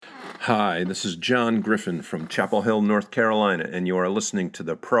Hi, this is John Griffin from Chapel Hill, North Carolina, and you are listening to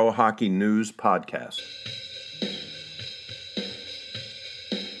the Pro Hockey News Podcast.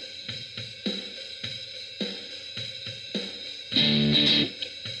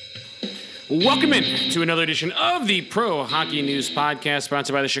 Welcome in to another edition of the Pro Hockey News Podcast,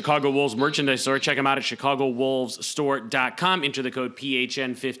 sponsored by the Chicago Wolves merchandise store. Check them out at ChicagoWolvesStore.com. Enter the code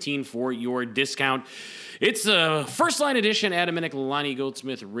PHN15 for your discount. It's the first line edition. Adam Minnick, Lonnie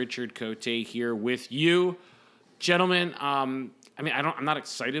Goldsmith, Richard Cote here with you, gentlemen. I'm not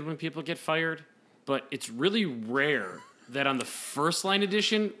excited when people get fired, but it's really rare that on the first line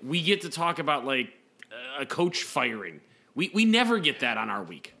edition we get to talk about like a coach firing. We never get that on our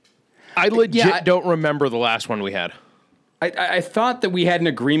week. I legit don't remember the last one we had. I thought that we had an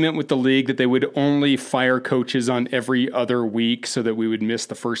agreement with the league that they would only fire coaches on every other week so that we would miss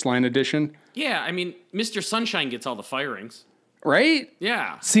the first line edition. Yeah, I mean, Mr. Sunshine gets all the firings. Right?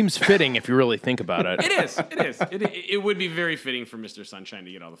 Yeah. Seems fitting if you really think about it. It is. It would be very fitting for Mr. Sunshine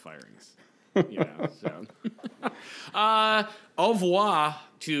to get all the firings. Au revoir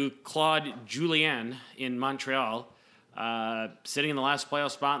to Claude Julien in Montreal. Sitting in the last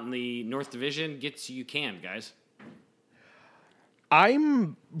playoff spot in the North Division gets you canned, guys.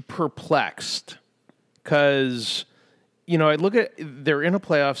 I'm perplexed because, I look at, they're in a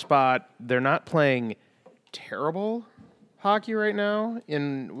playoff spot. They're not playing terrible hockey right now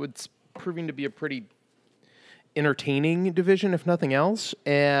in what's proving to be a pretty entertaining division, if nothing else.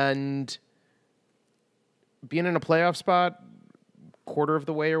 And being in a playoff spot, quarter of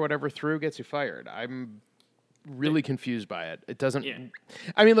the way or whatever through, gets you fired. I'm really confused by it. It doesn't. Yeah.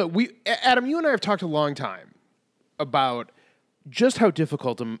 I mean, look, Adam, you and I have talked a long time about just how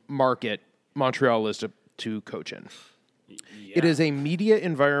difficult a market Montreal is to coach in. Yeah. It is a media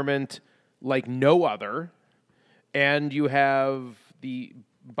environment like no other, and you have the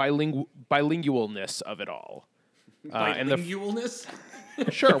bilingualness of it all. Bilingualness?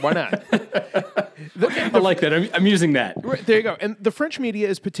 Sure, why not? I like that. I'm using that. There you go. And the French media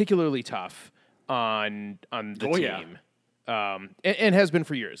is particularly tough on the team, and has been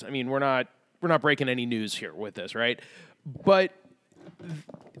for years. I mean, we're not breaking any news here with this, right? But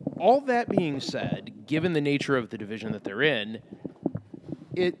all that being said, given the nature of the division that they're in,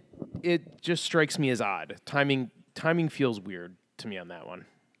 it just strikes me as odd. Timing feels weird to me on that one.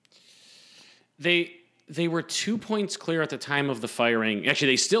 They were 2 points clear at the time of the firing.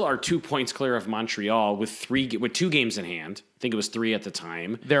 Actually, they still are 2 points clear of Montreal with 2 games in hand. I think it was 3 at the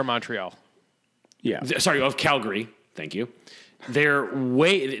time. They're Montreal. Yeah. Sorry, of Calgary. Thank you.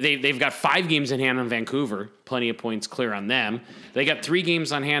 They've got 5 games in hand on Vancouver, plenty of points clear on them. They got 3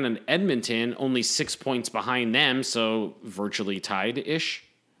 games on hand on Edmonton, only 6 points behind them, so virtually tied-ish.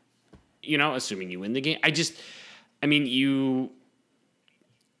 Assuming you win the game.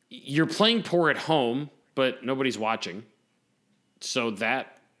 You're playing poor at home, but nobody's watching. So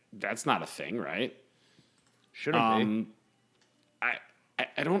that's not a thing, right? Shouldn't be.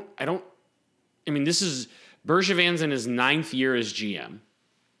 This is Bergevin's in his 9th year as GM.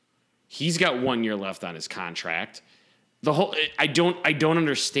 He's got 1 year left on his contract. I don't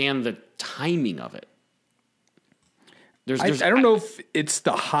understand the timing of it. I don't know if it's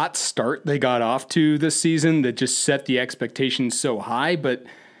the hot start they got off to this season that just set the expectations so high, but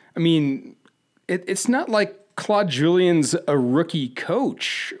I mean, it's not like Claude Julien's a rookie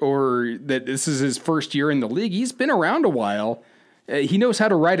coach or that this is his first year in the league. He's been around a while. He knows how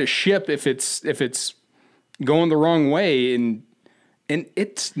to ride a ship if it's going the wrong way, and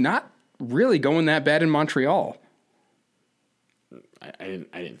it's not really going that bad in Montreal. I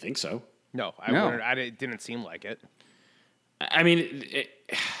didn't think so. No, it didn't seem like it. I mean,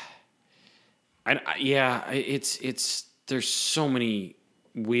 it's there's so many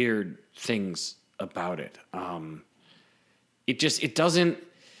weird things about it. It doesn't.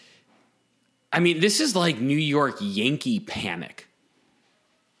 I mean, this is like New York Yankee panic.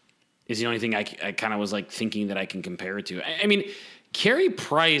 Is the only thing I kind of was like thinking that I can compare it to. I mean, Carey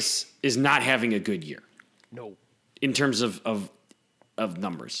Price is not having a good year. No, in terms of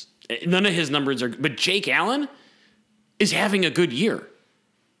numbers, none of his numbers are. But Jake Allen is having a good year.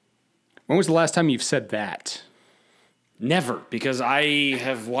 When was the last time you've said that? Never, because I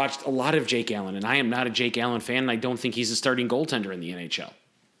have watched a lot of Jake Allen, and I am not a Jake Allen fan, and I don't think he's a starting goaltender in the NHL.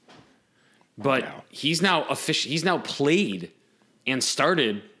 But he's now he's now played and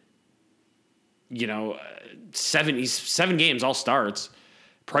started, 7 games, all starts.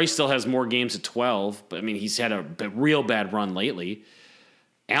 Price still has more games at 12, but I mean, he's had a real bad run lately.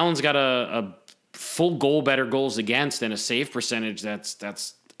 Allen's got a full goal, better goals against, and a save percentage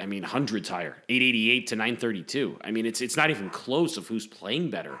that's hundreds higher, 888 to 932. I mean, it's not even close of who's playing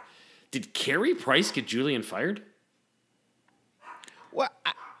better Did Carey Price get Julian fired? Well,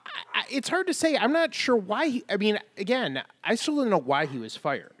 it's hard to say. I'm not sure why. Again, I still don't know why he was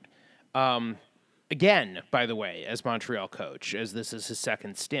fired. Again, by the way, as Montreal coach, as this is his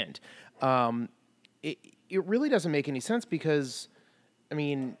second stint, it really doesn't make any sense because,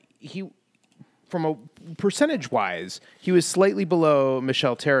 he, from a percentage-wise, he was slightly below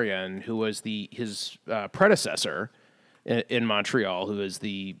Michel Therrien, who was his predecessor in Montreal, who is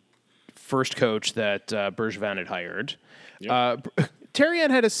the first coach that Bergevin had hired. Yep. Therrien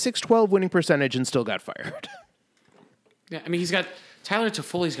had a .612 winning percentage and still got fired. Yeah, he's got Tyler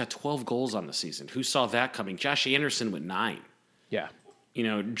Toffoli's got 12 goals on the season. Who saw that coming? Josh Anderson with 9. Yeah.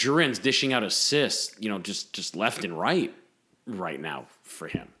 Duran's dishing out assists, just left and right now for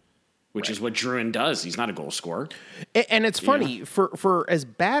him, which is what Drouin does. He's not a goal scorer. And it's funny, for as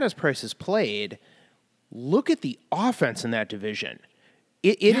bad as Price has played, look at the offense in that division.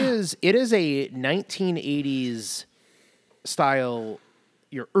 It is a 1980s style,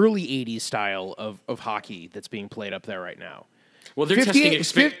 your early 80s style of hockey that's being played up there right now. Well, they're testing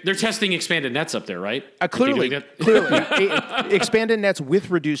expanded nets up there, right? Clearly, expanded nets with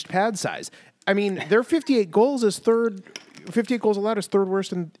reduced pad size. Their 58 goals allowed is third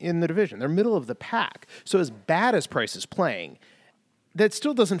worst in the division. They're middle of the pack. So as bad as Price is playing, that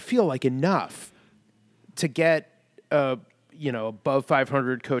still doesn't feel like enough to get above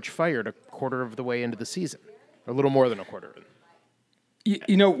 500 coach fired a quarter of the way into the season, a little more than a quarter.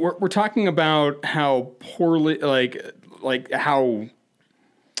 We're talking about how poorly, like how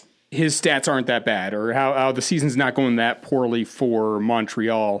his stats aren't that bad, or how the season's not going that poorly for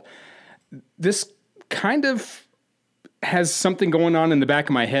Montreal. This kind of has something going on in the back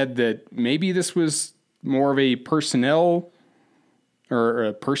of my head that maybe this was more of a personnel or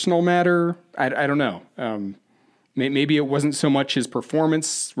a personal matter. I don't know. Maybe it wasn't so much his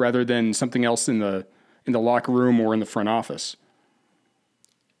performance rather than something else in the locker room or in the front office.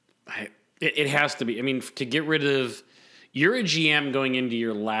 It has to be. To get rid of, you're a GM going into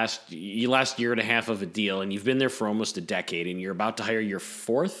your last year and a half of a deal, and you've been there for almost a decade, and you're about to hire your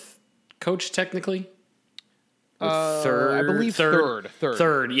fourth coach, technically. Third, I believe third.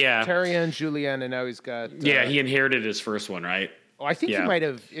 Yeah. Therrien, Julien, and now he's got. He inherited his first one, right? Oh, I think he might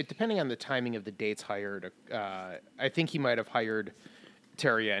have. Depending on the timing of the dates hired, I think he might have hired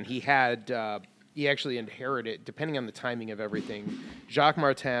Therrien. He actually inherited, depending on the timing of everything. Jacques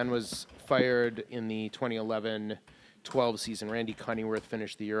Martin was fired in the 2011-12 season. Randy Cunningworth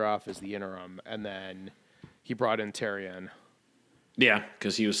finished the year off as the interim, and then he brought in Therrien. Yeah,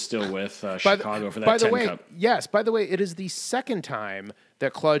 because he was still with Chicago for that 10 Cup. Yes, by the way, it is the second time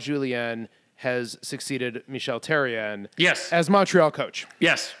that Claude Julien has succeeded Michel Therrien as Montreal coach.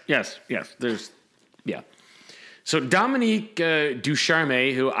 Yes. So Dominique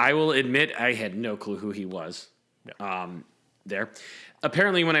Ducharme, who I will admit I had no clue who he was there.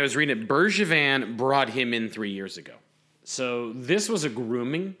 Apparently, when I was reading it, Bergevin brought him in 3 years ago. So this was a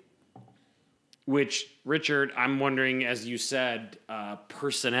grooming, which, Richard, I'm wondering, as you said,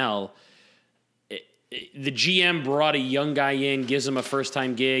 personnel. The GM brought a young guy in, gives him a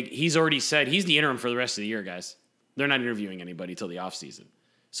first-time gig. He's already said he's the interim for the rest of the year, guys. They're not interviewing anybody till the offseason.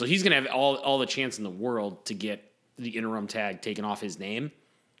 So he's going to have all the chance in the world to get the interim tag taken off his name.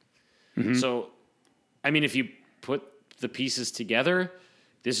 Mm-hmm. So, if you put the pieces together,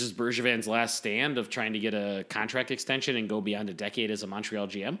 this is Bergevin's last stand of trying to get a contract extension and go beyond a decade as a Montreal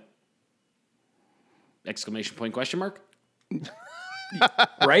GM? Exclamation point, question mark?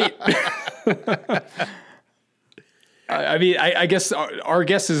 Right? I guess our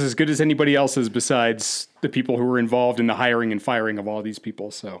guess is as good as anybody else's besides the people who were involved in the hiring and firing of all these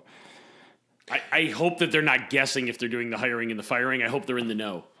people. So I hope that they're not guessing if they're doing the hiring and the firing. I hope they're in the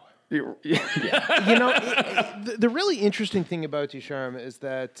know. Yeah. The really interesting thing about Ducharme is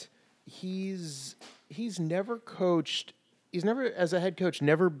that he's never coached. He's never, as a head coach,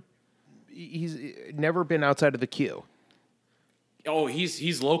 he's never been outside of the queue. Oh,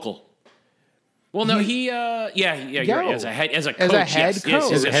 he's local. Well, no, as a head coach. As a head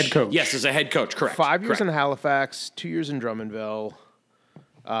coach. As a head coach. Yes, as a head coach, correct. 5 years in Halifax, 2 years in Drummondville.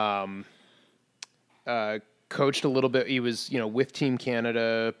 Coached a little bit. He was, with Team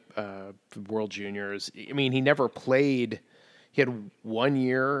Canada, World Juniors. He never played. He had 1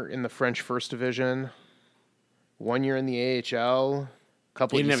 year in the French First Division, 1 year in the AHL, a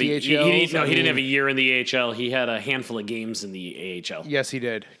couple of CHLs. He didn't have a year in the AHL. He had a handful of games in the AHL. Yes, he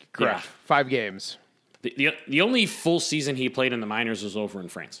did. Correct. Yeah. 5 games. The only full season he played in the minors was over in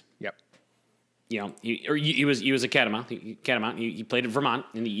France. Yep. he was a Catamount. He played at Vermont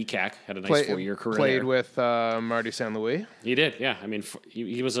in the ECAC. Had a nice 4-year career. Played there. with Marty St. Louis. He did, yeah. I mean,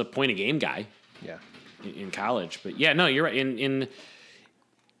 he was a point a game guy. Yeah. In college, but yeah, no, you're right. In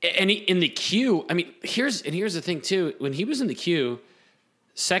the queue, I mean, here's the thing too. When he was in the queue,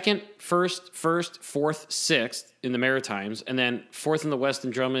 second, first, fourth, sixth in the Maritimes, and then fourth in the West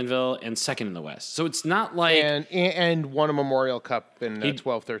in Drummondville, and second in the West. So it's not like and won a Memorial Cup in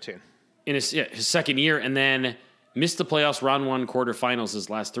 12-13 in his second year, and then missed the playoffs, round one, quarterfinals his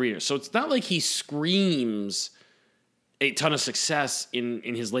last 3 years. So it's not like he screams a ton of success in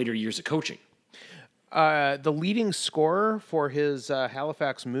his later years of coaching. The leading scorer for his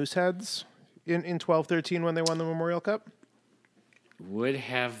Halifax Mooseheads in 12-13 when they won the Memorial Cup would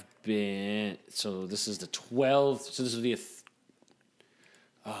have been, so this is the 12, so this would be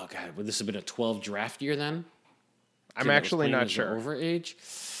oh God, would this have been a 12 draft year then? I'm actually not sure. Overage?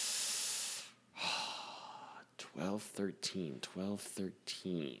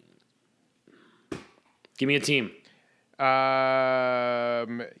 12-13. Give me a team.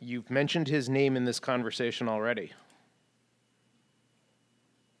 You've mentioned his name in this conversation already.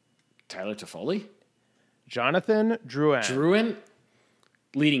 Tyler Toffoli? Jonathan Drouin. Drouin?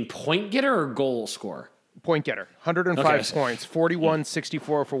 Leading point getter or goal scorer? Point getter. 105 points. 41,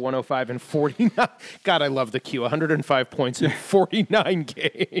 64 for 105 and 49. God, I love the Q. 105 points in 49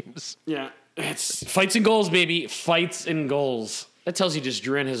 games. Yeah. It's fights and goals, baby. Fights and goals. That tells you just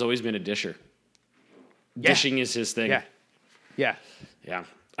Drouin has always been a disher. Yeah. Dishing is his thing. Yeah.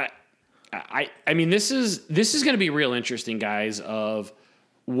 I mean, this is going to be real interesting, guys, of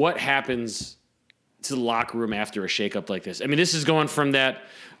what happens to the locker room after a shakeup like this. I mean, this is going from that.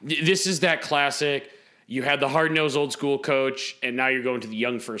 This is that classic. You had the hard-nosed old school coach, and now you're going to the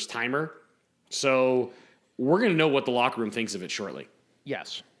young first-timer. So we're going to know what the locker room thinks of it shortly.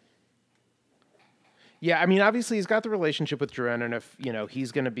 Yes. Yeah, I mean, obviously he's got the relationship with Drouin, and if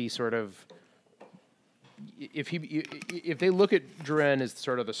he's going to be sort of. If they look at Drouin as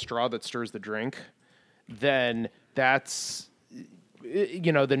sort of the straw that stirs the drink, then that's,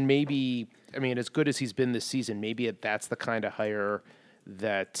 then maybe, I mean, as good as he's been this season, maybe that's the kind of hire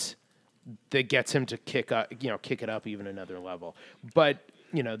that gets him to kick it up even another level. But,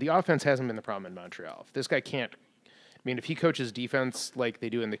 the offense hasn't been the problem in Montreal. If this guy can't, I mean, if he coaches defense like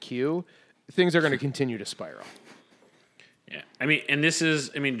they do in the Q, things are going to continue to spiral. Yeah. I mean, and this is,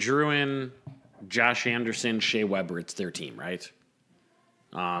 Drouin, Josh Anderson, Shea Weber, it's their team, right?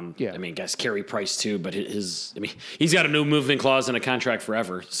 Yeah. I mean, guys, Carey Price too, but he's got a no movement clause and a contract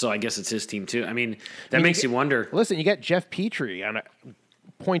forever, so I guess it's his team too. I mean, that makes you wonder. Listen, you got Jeff Petrie on a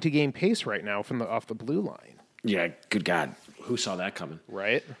point-a-game pace right now off the blue line. Yeah, good God. Who saw that coming?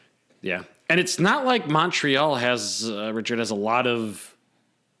 Right? Yeah. And it's not like Montreal has, Richard, has a lot of...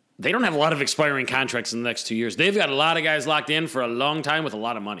 They don't have a lot of expiring contracts in the next 2 years. They've got a lot of guys locked in for a long time with a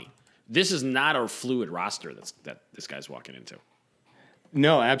lot of money. This is not a fluid roster that this guy's walking into.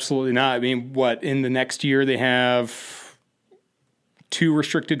 No, absolutely not. I mean, in the next year they have 2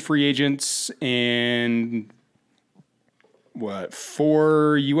 restricted free agents and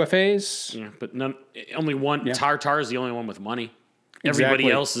 4 UFAs? Yeah, but only one. Yeah. Tartar is the only one with money. Exactly.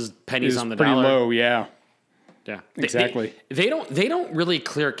 Everybody else is pennies on the pretty dollar. Low, yeah. Yeah, exactly. They don't really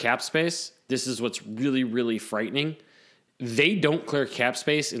clear cap space. This is what's really, really frightening. They don't clear cap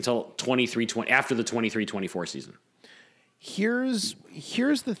space until after the 23-24 season. Here's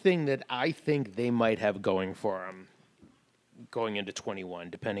the thing that I think they might have going for them going into 21,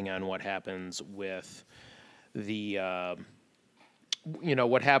 depending on what happens with the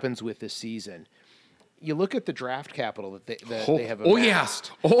what happens with this season. You look at the draft capital that they have amassed.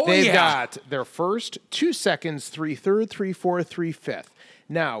 They've got their first, 2 seconds, 3 third, 3 fourth, 3 fifth.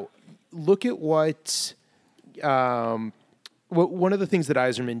 Now, look at what one of the things that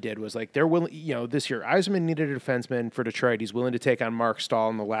Yzerman did was they're willing. This year Yzerman needed a defenseman for Detroit. He's willing to take on Mark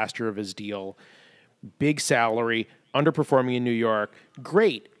Stahl in the last year of his deal. Big salary, underperforming in New York.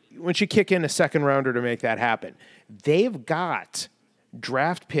 Great. Once you kick in a second rounder to make that happen, they've got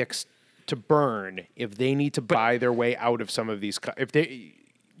draft picks to burn if they need to buy their way out of some of these guys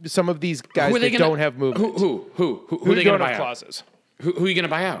that don't have movement. Who are they going to buy clauses? Who are you going to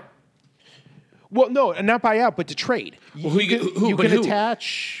buy out? Well, no, not buy out, but to trade. Who can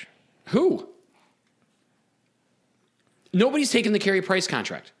attach. Who? Nobody's taking the Carey Price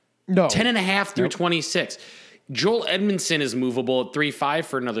contract. No. 10.5 through 26. Joel Edmondson is movable at 3.5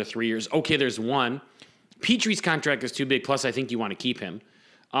 for another 3 years. Okay, there's one. Petrie's contract is too big. Plus, I think you want to keep him.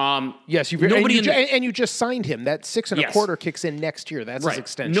 Yes, you just signed him. That 6.25 kicks in next year. That's his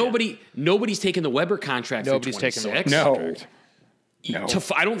extension. Nobody's taking the Weber contract. Nobody's taking the Weber contract. No.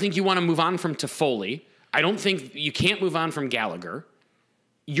 I don't think you want to move on from Toffoli. I don't think you can't move on from Gallagher.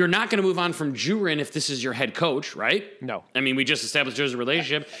 You're not going to move on from Jurin if this is your head coach, right? No. I mean, we just established there's a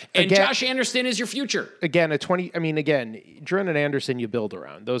relationship. And Again- Josh Anderson is your future. Again, Jordan and Anderson you build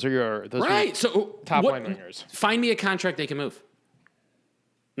around. Those are your Right. So top line wingers. Find me a contract they can move.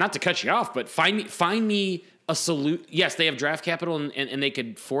 Not to cut you off, but find me a salute. Yes, they have draft capital and they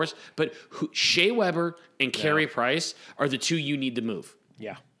could force, but Shea Weber and Carey Price are the two you need to move.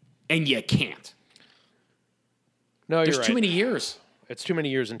 Yeah. And you can't. No, There's you're right. too many years. It's too many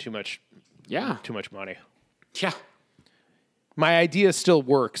years and too much money. Yeah. My idea still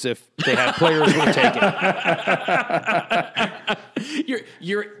works if they had players who would take it.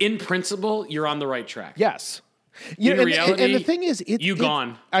 You're in principle, you're on the right track. Yes. In and, reality, and the thing is,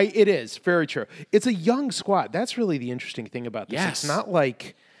 gone. It is very true. It's a young squad. That's really the interesting thing about this. Yes. It's not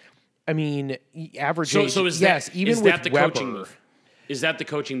like, average. So age. is yes, that, even is with that the Weber, coaching move? Is that the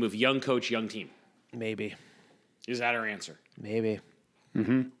coaching move? Young coach, young team. Maybe. Is that our answer? Maybe.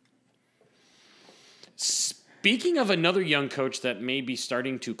 Speaking of another young coach that may be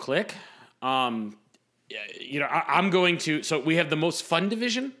starting to click, I'm going to. So we have the most fun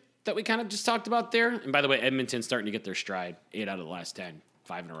division that we kind of just talked about there. And by the way, Edmonton's starting to get their stride. 8 out of the last 10,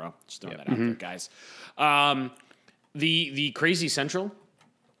 5 in a row. Just throwing that out there, guys. The crazy Central.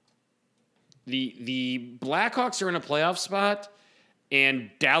 The Blackhawks are in a playoff spot,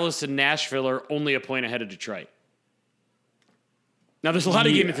 and Dallas and Nashville are only a point ahead of Detroit. Now, there's a lot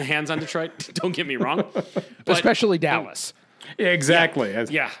of getting hands on Detroit. Don't get me wrong. But, Especially Dallas. Yeah, exactly.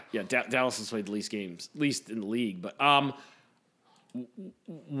 Dallas has played the least games, least in the league. But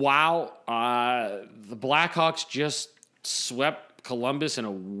wow, the Blackhawks just swept Columbus in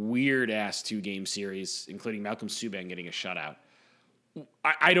a weird ass 2-game series, including Malcolm Subban getting a shutout.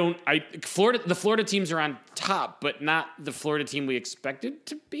 The Florida teams are on top, but not the Florida team we expected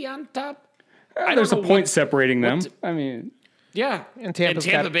to be on top. There's a point separating them. Yeah, And Tampa's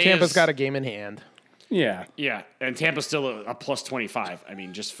got a game in hand. Yeah. Yeah, and Tampa's still a plus 25. I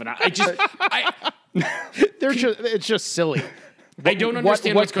mean, just phenomenal. It's just silly. I don't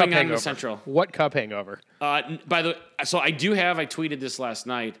understand what's going on in hangover? the Central. What cup hangover? I tweeted this last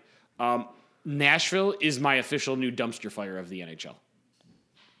night. Nashville is my official new dumpster fire of the NHL.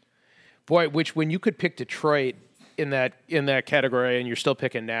 Boy, when you could pick Detroit in that category and you're still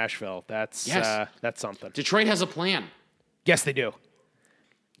picking Nashville, that's something. Detroit has a plan. Yes, they do.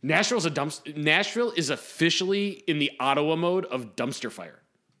 Nashville is officially in the Ottawa mode of dumpster fire.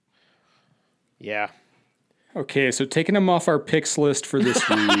 Yeah. Okay, so taking them off our picks list for this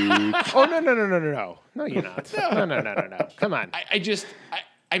week. Oh, no. No, you're not. No. Come on.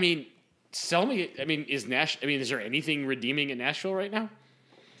 Sell me. Is there anything redeeming in Nashville right now?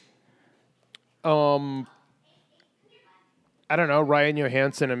 I don't know. Ryan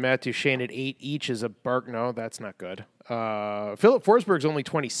Johansson and Matt Duchene at 8 each is a bark. No, that's not good. Philip Forsberg's only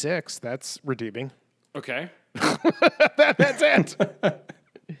 26. That's redeeming. Okay. That's it.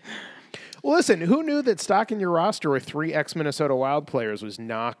 Well, listen, who knew that stocking your roster with 3 ex-Minnesota Wild players was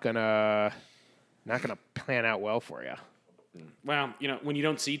not gonna plan out well for you? Well, when you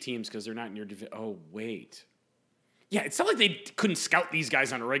don't see teams because they're not in your division. Oh, wait. Yeah, it's not like they couldn't scout these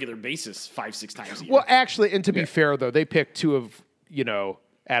guys on a regular basis 5-6 times a year. Well, actually, and to be fair, though, they picked 2 of,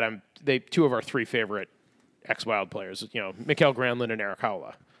 Adam, 2 of our 3 favorite ex-Wild players, Mikael Granlund and Eric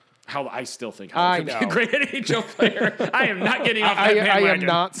Howla. I still think I could be know. a great NHL player. I am not getting off that I bandwagon. am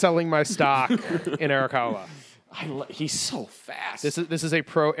not selling my stock in Eric Howla. He's so fast. This is a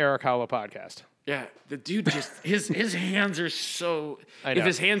pro Eric Howla podcast. Yeah, the dude just his hands are so. I know. If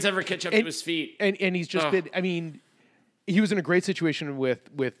his hands ever catch up to his feet, and he's just been. I mean, he was in a great situation with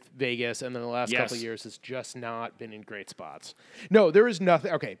Vegas, and then the last couple of years has just not been in great spots. No, there is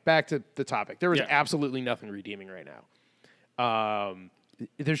nothing. Okay, back to the topic. There is absolutely nothing redeeming right now.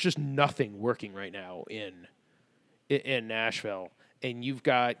 There's just nothing working right now in Nashville. And you've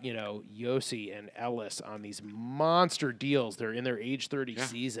got, Yossi and Ellis on these monster deals. They're in their age 30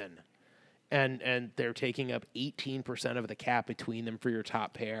 season. And they're taking up 18% of the cap between them for your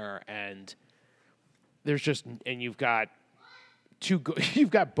top pair. And you've got you've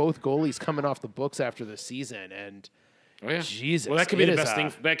got both goalies coming off the books after the season. And Jesus. Well, that could be the best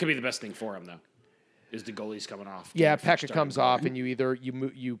thing. That could be the best thing for him, though. Is the goalies coming off? Yeah, Pekka comes off, and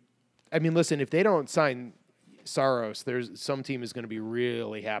you. I mean, listen, if they don't sign Saros, there's some team is going to be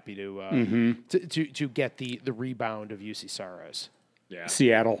really happy to get the rebound of UC Saros. Yeah,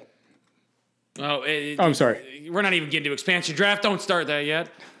 Seattle. I'm sorry. We're not even getting to expansion draft. Don't start that yet.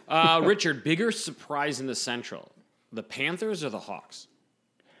 Richard, bigger surprise in the Central: the Panthers or the Hawks?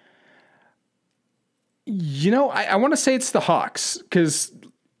 I want to say it's the Hawks because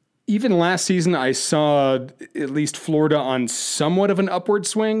even last season I saw at least Florida on somewhat of an upward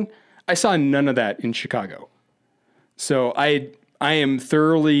swing. I saw none of that in Chicago. So I am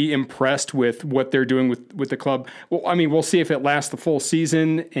thoroughly impressed with what they're doing with the club. Well, I mean, we'll see if it lasts the full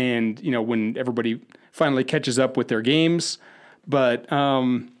season and, when everybody finally catches up with their games. But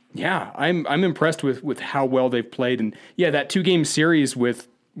yeah, I'm impressed with how well they've played. And yeah, that 2-game series with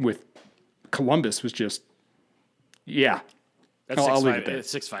Columbus was just, yeah. That's I'll leave it there.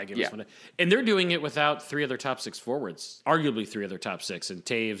 6-5 games. Yeah. And they're doing it without 3 other top 6 forwards, arguably 3 other top 6, and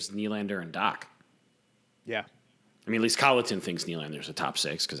Taves, Nylander, and Doc. Yeah. I mean, at least Colleton thinks Nylander's a top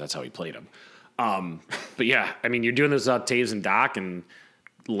 6 because that's how he played him. But yeah, I mean, you're doing this without Taves and Doc, and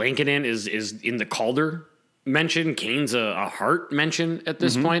Lankinen is in the Calder mention. Kane's a Hart mention at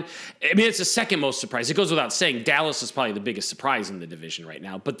this point. I mean, it's the second most surprise. It goes without saying. Dallas is probably the biggest surprise in the division right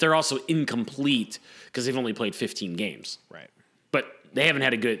now, but they're also incomplete because they've only played 15 games. Right. But they haven't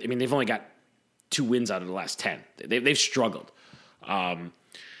had a good. I mean, they've only got 2 wins out of the last 10. They've struggled.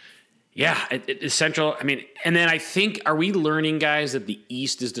 Yeah, it's Central. I mean, and then I think, are we learning, guys, that the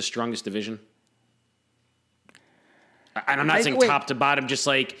East is the strongest division? And I'm not saying top to bottom, just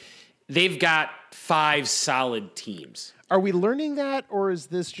like they've got 5 solid teams. Are we learning that, or is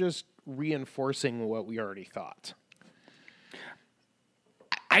this just reinforcing what we already thought?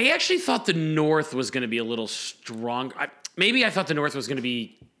 I actually thought the North was going to be a little stronger. Maybe I thought the North was going to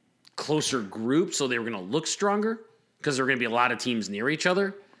be closer group, so they were going to look stronger because there were going to be a lot of teams near each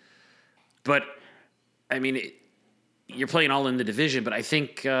other. But, I mean, you're playing all in the division, but I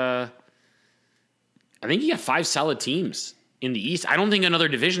think you got 5 solid teams in the East. I don't think another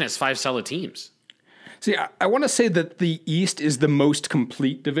division has 5 solid teams. See, I want to say that the East is the most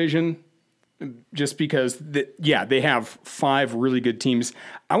complete division just because, they have 5 really good teams.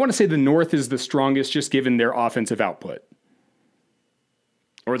 I want to say the North is the strongest just given their offensive output.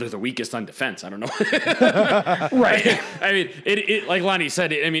 Or they're the weakest on defense. I don't know. Right. I mean, it like Lonnie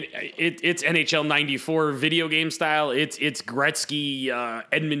said, it's NHL 94 video game style. It's Gretzky,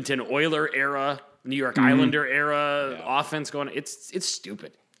 Edmonton Oiler era, New York Islander era offense going. It's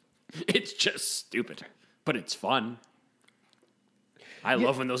stupid. It's just stupid, but it's fun. I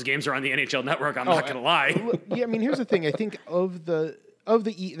love when those games are on the NHL Network. I'm not gonna lie. Yeah, I mean, here's the thing. I think of the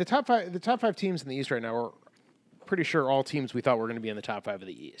top 5 teams in the East right now are pretty sure all teams we thought were going to be in the top 5 of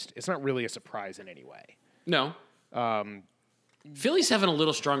the East. It's not really a surprise in any way. No. Philly's having a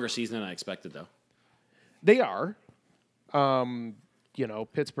little stronger season than I expected, though. They are.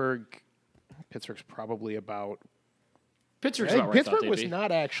 Pittsburgh's probably about. Pittsburgh's about where I thought Pittsburgh they'd was be.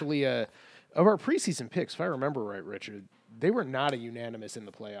 not actually of our preseason picks, if I remember right, Richard. They were not a unanimous in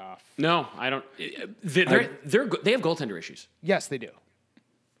the playoff. No, I don't. They have goaltender issues. Yes, they do.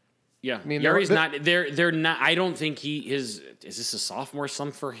 Yeah, I mean, Yari's not. They're not. I don't think is this a sophomore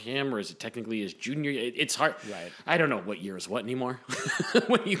slump for him, or is it technically his junior? It's hard. Right. I don't know what year is what anymore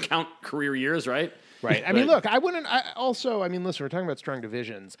when you count career years, right? Right. I mean, look, I wouldn't. Listen, we're talking about strong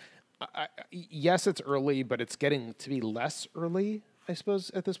divisions. Yes, it's early, but it's getting to be less early, I suppose,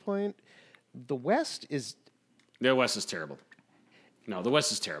 at this point. The West is terrible. No, the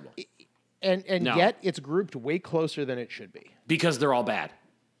West is terrible. And yet it's grouped way closer than it should be. Because they're all bad.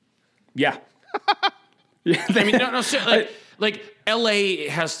 Yeah. I mean, no, like LA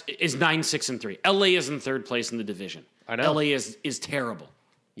is 9-6-3. LA is in 3rd place in the division. I know. LA is terrible.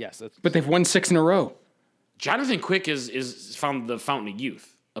 Yes, But they've won 6 in a row. Jonathan Quick is found the fountain of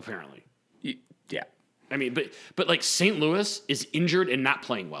youth, apparently. Yeah. I mean, but like St. Louis is injured and not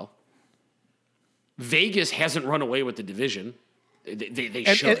playing well. Vegas hasn't run away with the division. They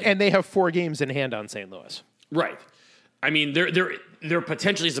should. And they have 4 games in hand on St. Louis. Right. I mean, there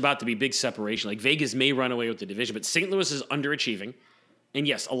potentially is about to be big separation. Like Vegas may run away with the division, but St. Louis is underachieving. And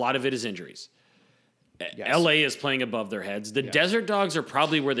yes, a lot of it is injuries. Yes. LA is playing above their heads. The Desert Dogs are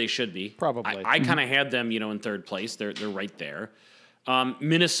probably where they should be. Probably. I kind of had them, in 3rd place. They're right there.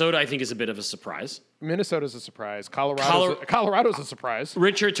 Minnesota, I think, is a bit of a surprise. Minnesota's a surprise. Colorado's a surprise.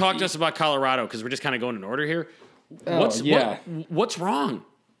 Richard, talk to us about Colorado because we're just kind of going in order here. What's wrong?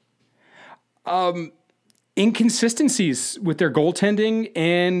 Inconsistencies with their goaltending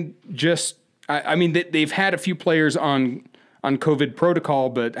and just, they've had a few players on COVID protocol,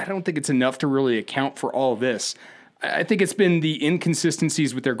 but I don't think it's enough to really account for all of this. I think it's been the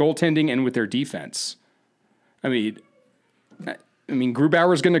inconsistencies with their goaltending and with their defense. I mean,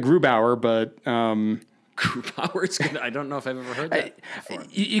 Grubauer's going to Grubauer, but Grubauer's going to. I don't know if I've ever heard that before.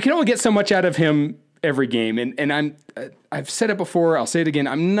 You can only get so much out of him every game, and I've said it before. I'll say it again.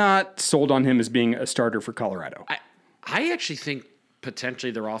 I'm not sold on him as being a starter for Colorado. I actually think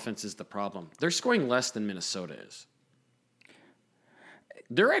potentially their offense is the problem. They're scoring less than Minnesota is.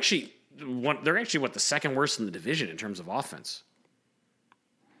 They're actually the second worst in the division in terms of offense.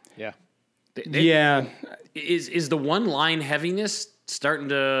 Yeah. Yeah. Is the one line heaviness starting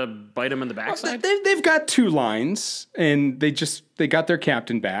to bite them in the backside? They've got 2 lines, and they got their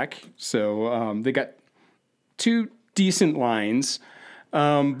captain back, so they got 2 decent lines.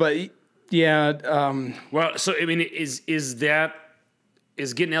 But yeah. Well, so I mean, is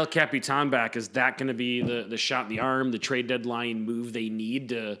getting El Capitan back? Is that going to be the shot in the arm, the trade deadline move they need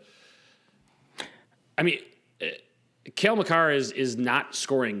to? I mean, Cale Makar is not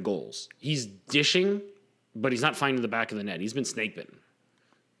scoring goals. He's dishing, but he's not finding the back of the net. He's been snake bitten,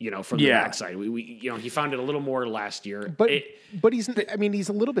 from the backside. He found it a little more last year. But he's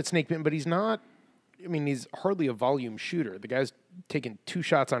a little bit snake bitten, but he's not. I mean, he's hardly a volume shooter. The guy's taking 2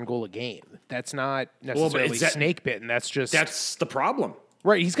 shots on goal a game. That's not necessarily snake bitten. That's the problem.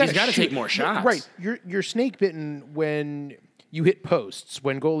 Right. He's got to take more shots. Right. You're snake bitten when you hit posts,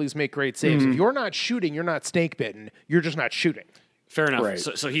 when goalies make great saves. If you're not shooting, you're not snake bitten. You're just not shooting. Fair enough. Right.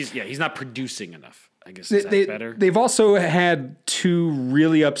 So he's not producing enough. I guess is that better? They've also had 2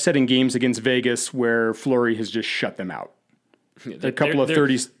 really upsetting games against Vegas where Fleury has just shut them out. A couple of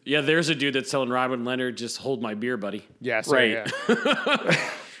 30s. Yeah, there's a dude that's telling Robin Leonard, just hold my beer, buddy. Yes. Right. Yeah.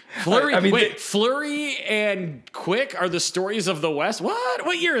 Fleury, Fleury and Quick are the stories of the West.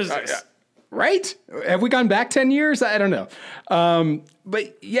 What year is this? Right? Have we gone back 10 years? I don't know.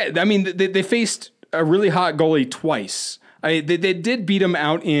 But yeah, I mean, they faced a really hot goalie twice. They did beat him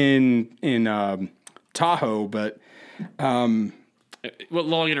out in Tahoe, but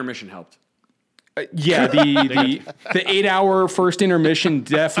long intermission helped. Yeah, the 8-hour first intermission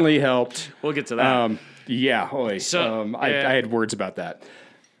definitely helped. We'll get to that. I had words about that.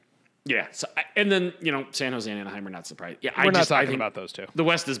 Yeah. So, and then San Jose and Anaheim are not surprised. Yeah, We're not talking about those 2. The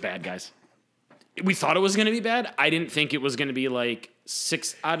West is bad, guys. We thought it was going to be bad. I didn't think it was going to be like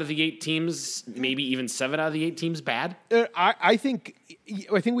 6 out of the 8 teams, maybe even 7 out of the 8 teams bad. I think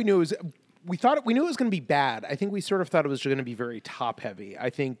we knew it was. We knew it was going to be bad. I think we sort of thought it was going to be very top heavy.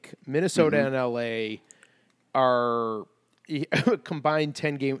 I think Minnesota and LA are combined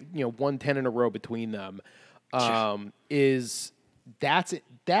 10 game, 1-10 in a row between them. That's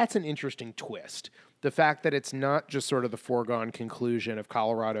an interesting twist. The fact that it's not just sort of the foregone conclusion of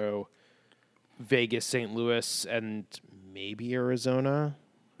Colorado, Vegas, St. Louis, and maybe Arizona.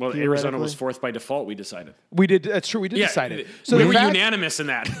 Well, Arizona was 4th by default, we decided. We did. That's true. We did decide it. So we were unanimous in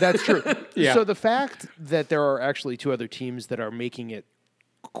that. That's true. Yeah. So the fact that there are actually 2 other teams that are making it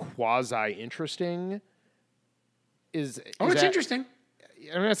quasi-interesting is it's interesting.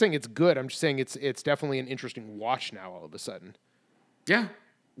 I'm not saying it's good. I'm just saying it's definitely an interesting watch now all of a sudden. Yeah.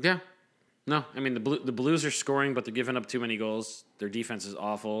 Yeah. No, I mean, the Blues are scoring, but they're giving up too many goals. Their defense is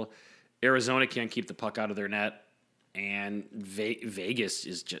awful. Arizona can't keep the puck out of their net. And Vegas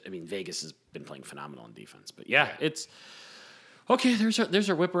is just, Vegas has been playing phenomenal in defense. But yeah, it's okay. There's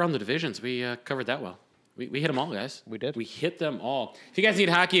our whip around the divisions. We covered that well. We hit them all, guys. We did. We hit them all. If you guys need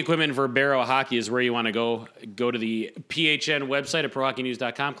hockey equipment, Verbero Hockey is where you want to go. Go to the PHN website at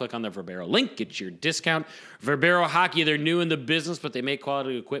prohockeynews.com. Click on the Verbero link. Get your discount. Verbero Hockey, they're new in the business, but they make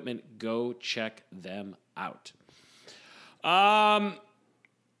quality equipment. Go check them out.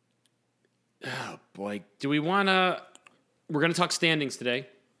 Oh, boy. Do we want to... We're going to talk standings today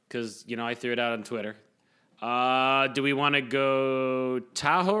because, I threw it out on Twitter. Do we want to go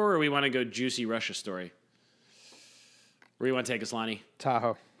Tahoe or we want to go juicy Russia story? Where do you want to take us, Lonnie?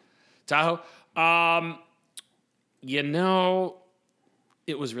 Tahoe.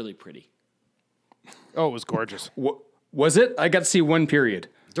 It was really pretty. Oh, it was gorgeous. Was it? I got to see 1 period.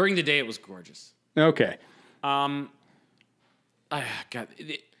 During the day, it was gorgeous. Okay.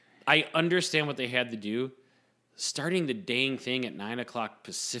 I understand what they had to do. Starting the dang thing at 9 o'clock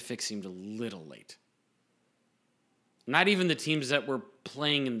Pacific seemed a little late. Not even the teams that were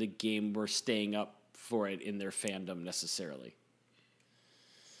playing in the game were staying up for it in their fandom necessarily.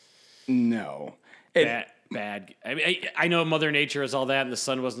 No. Bad. I know Mother Nature is all that, and the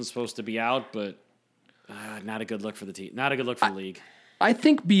sun wasn't supposed to be out, but not a good look for the team. Not a good look for the league. I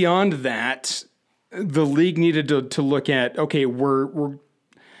think beyond that, the league needed to look at, okay, we're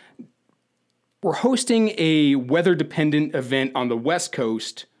hosting a weather-dependent event on the West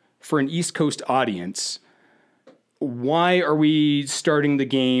Coast for an East Coast audience. Why are we starting the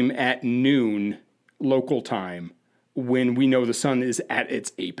game at noon local time when we know the sun is at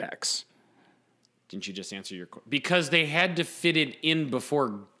its apex? Didn't you just answer your question? Because they had to fit it in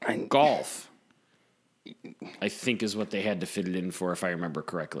before golf, I think is what they had to fit it in for, if I remember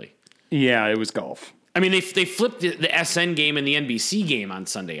correctly. Yeah, it was golf. I mean, they flipped the SN game and the NBC game on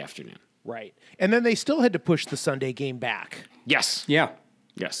Sunday afternoon. Right. And then they still had to push the Sunday game back. Yes. Yeah.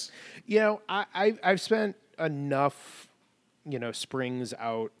 Yes. You know, I've spent enough, springs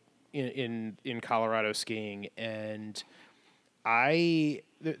out in Colorado skiing, and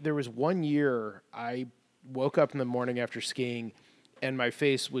there was one year I woke up in the morning after skiing, and my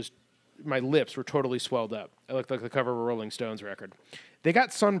lips were totally swelled up. I looked like the cover of a Rolling Stones record. They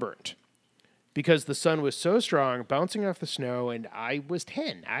got sunburned because the sun was so strong, bouncing off the snow, and I was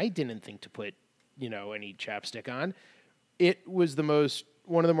 10. I didn't think to put, any chapstick on. It was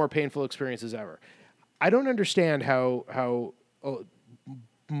one of the more painful experiences ever. I don't understand how a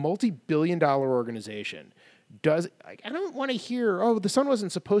multi-billion-dollar organization does. I don't want to hear, the sun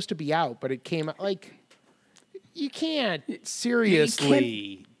wasn't supposed to be out, but it came out. Like, you can't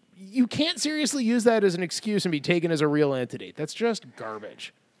seriously. You can't seriously use that as an excuse and be taken as a real entity. That's just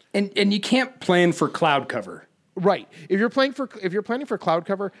garbage. And you can't plan for cloud cover. Right. If you're planning for cloud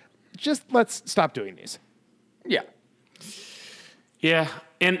cover, just let's stop doing these. Yeah. Yeah,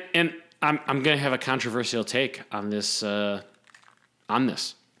 and I'm going to have a controversial take on this.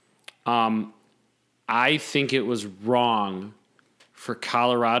 I think it was wrong for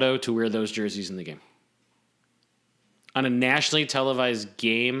Colorado to wear those jerseys in the game. On a nationally televised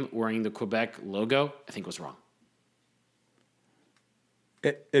game wearing the Quebec logo, I think was wrong.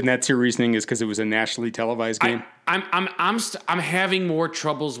 And that's your reasoning is because it was a nationally televised game? I'm having more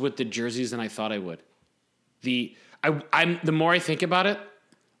troubles with the jerseys than I thought I would. The more I think about it,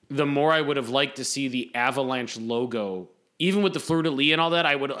 the more I would have liked to see the Avalanche logo, even with the fleur de lis and all that.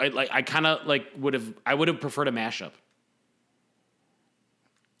 I would have preferred a mashup.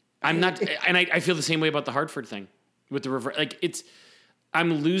 I'm not, and I feel the same way about the Hartford thing with the reverse.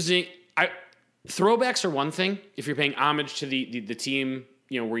 I'm losing. Throwbacks are one thing if you're paying homage to the team,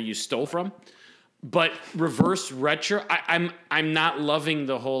 where you stole from. But reverse retro, I'm not loving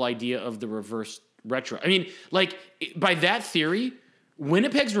the whole idea of the reverse retro. I mean, by that theory,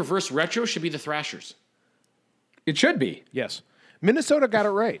 Winnipeg's reverse retro should be the Thrashers. It should be. Yes. Minnesota got it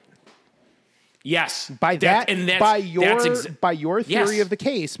right. Yes. By your theory of the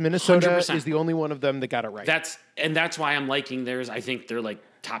case, Minnesota 100%. is the only one of them that got it right. That's why I'm liking theirs. I think they're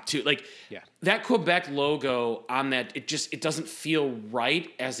top two. That Quebec logo on that, it doesn't feel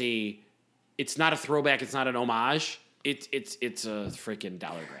right it's not a throwback, it's not an homage. It's a freaking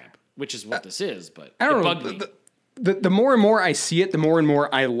dollar grab, which is what this is, but I don't it know. bugged me. The more and more I see it, the more and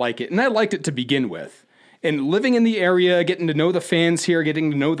more I like it. And I liked it to begin with. And living in the area, getting to know the fans here,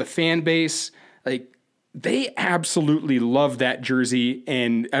 getting to know the fan base, they absolutely love that jersey.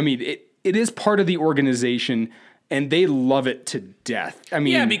 And I mean, it is part of the organization, and they love it to death. I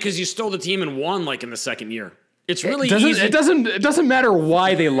mean, yeah, because you stole the team and won in the second year. It's really easy. It doesn't matter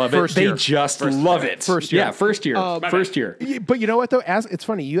why they love it. They year. just love it. First year. Yeah, first year. First year. But you know what, though? It's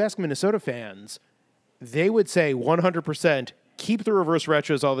funny. You ask Minnesota fans, they would say 100% keep the reverse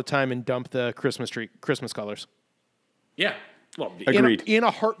retros all the time and dump the Christmas colors. Yeah. Well, Agreed. In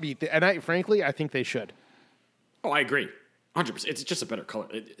a heartbeat. And frankly, I think they should. Oh, I agree. 100%. It's just a better color.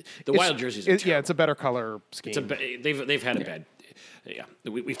 The wild jerseys are it's a better color scheme. They've had a bad. Yeah,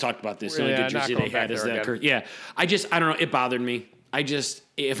 we've talked about this. The only Yeah, good not jersey going they had back is there that. again. Yeah, I don't know. It bothered me.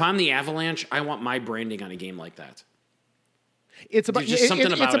 If I'm the Avalanche, I want my branding on a game like that. It's about There's just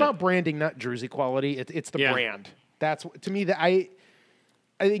something it's about about it. branding, not jersey quality. It's the Yeah. brand. That's to me that I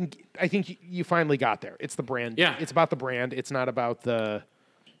think you finally got there. It's the brand. Yeah. It's about the brand. It's not about the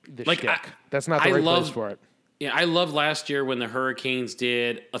shtick. I- That's not the I right love- place for it. Yeah, I loved last year when the Hurricanes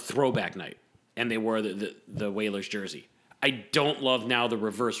did a throwback night and they wore the Whalers jersey. I don't love now the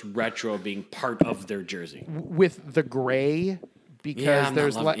reverse retro being part of their jersey. With the gray, because Yeah, I'm not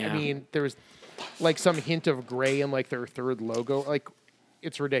there's loving- yeah. I mean there's some hint of gray in their third logo.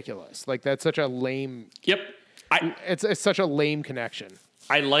 It's ridiculous. That's such a lame. Yep. It's such a lame connection.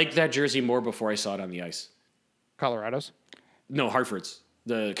 I liked that jersey more before I saw it on the ice. Colorado's. No, Hartford's,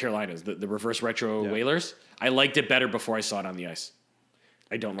 the Carolinas, the reverse retro Whalers. I liked it better before I saw it on the ice.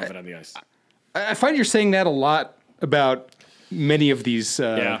 I don't love it on the ice. I find you're saying that a lot about many of these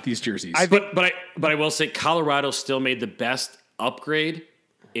jerseys. But I will say Colorado still made the best upgrade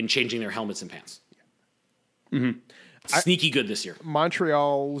in changing their helmets and pants. Mm-hmm. Sneaky good this year.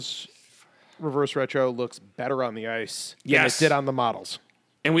 Montreal's reverse retro looks better on the ice than Yes. it did on the models.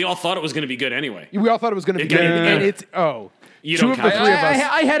 And we all thought it was going to be good anyway. We all thought it was going to be good, got even and better. it's You two don't of the count three of that. us.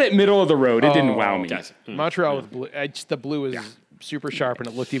 I had it middle of the road. It didn't wow me. Guys. Montreal with blue. The blue is super sharp, and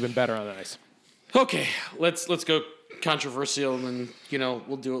it looked even better on the ice. Okay, let's go controversial, and then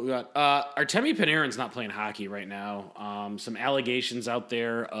we'll do what we got. Artemi Panarin's not playing hockey right now. Some allegations out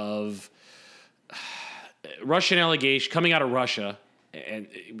there of Russian allegation coming out of Russia. And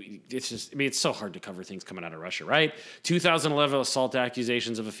it's just, I mean, it's so hard to cover things coming out of Russia, right? 2011 assault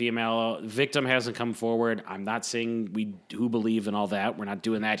accusations of a female victim hasn't come forward. I'm not saying who believe in all that. We're not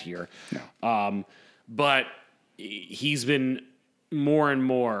doing that here. No. But he's been more and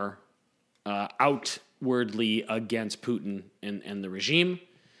more outwardly against Putin and the regime.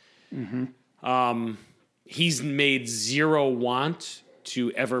 Mm-hmm. He's made zero want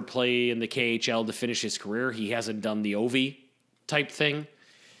to ever play in the KHL to finish his career. He hasn't done the Ovi type thing.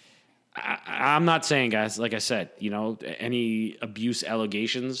 I'm not saying, guys, like I said, any abuse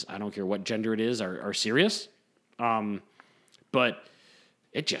allegations, I don't care what gender it is, are serious. But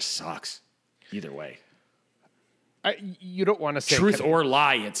it just sucks either way. You don't want to say truth or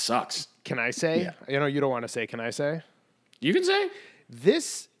lie, it sucks. Can I say? Yeah. You don't want to say, can I say? You can say.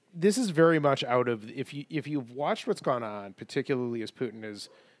 This is very much out of, if you've watched what's gone on, particularly as Putin has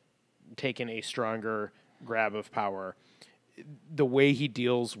taken a stronger grab of power, the way he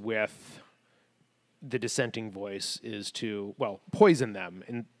deals with the dissenting voice is to, poison them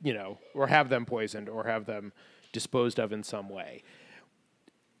and, or have them poisoned or have them disposed of in some way.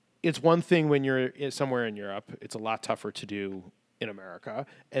 It's one thing when you're somewhere in Europe. It's a lot tougher to do in America.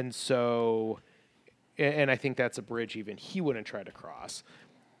 And so, and I think that's a bridge even he wouldn't try to cross.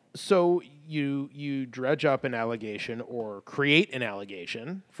 So you dredge up an allegation or create an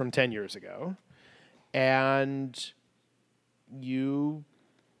allegation from 10 years ago, and you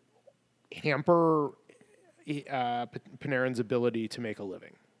hamper Panarin's ability to make a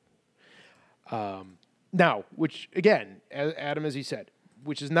living. Now, which, again, Adam, as he said,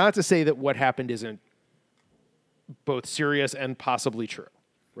 which is not to say that what happened isn't both serious and possibly true,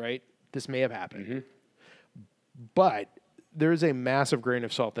 right? This may have happened. Mm-hmm. But there's a massive grain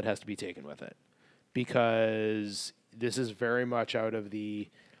of salt that has to be taken with it, because this is very much out of the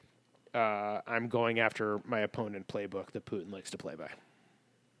I'm going after my opponent playbook that Putin likes to play by.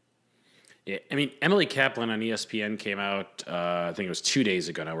 Yeah, I mean, Emily Kaplan on ESPN came out, I think it was 2 days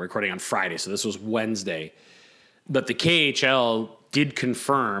ago now. We're recording on Friday, so this was Wednesday. But the KHL did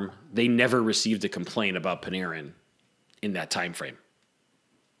confirm they never received a complaint about Panarin in that time frame.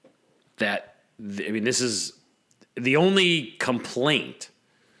 This is the only complaint.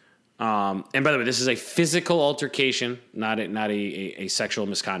 And by the way, this is a physical altercation, not a sexual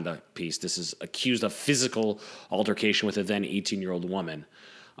misconduct piece. This is accused of physical altercation with a then 18-year-old woman.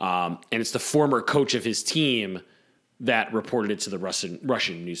 And it's the former coach of his team that reported it to the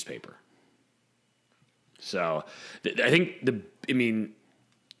Russian newspaper. So I think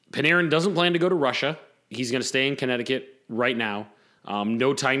Panarin doesn't plan to go to Russia. He's going to stay in Connecticut right now.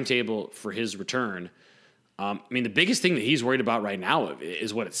 No timetable for his return. The biggest thing that he's worried about right now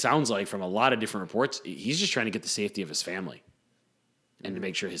is what it sounds like from a lot of different reports. He's just trying to get the safety of his family and to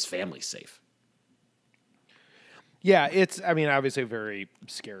make sure his family's safe. Yeah, it's, obviously a very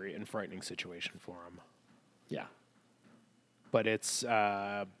scary and frightening situation for him. Yeah. But it's,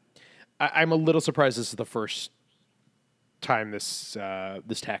 I'm a little surprised this is the first time this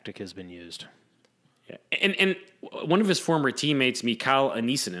tactic has been used. Yeah. And one of his former teammates, Mikhail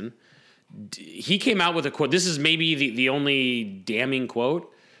Anisimov, he came out with a quote. This is maybe the only damning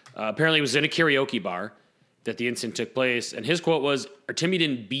quote. Apparently it was in a karaoke bar that the incident took place. And his quote was, Artemi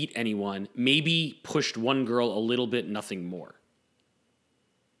didn't beat anyone, maybe pushed one girl a little bit, nothing more.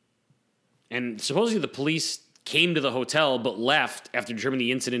 And supposedly the police came to the hotel but left after determining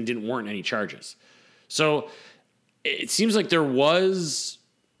the incident didn't warrant any charges. So it seems like there was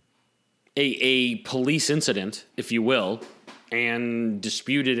a police incident, if you will, and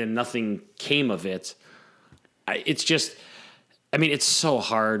disputed and nothing came of it. It's just, it's so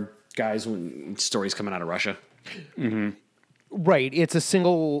hard, guys, when stories coming out of Russia. Mm-hmm. Right. It's a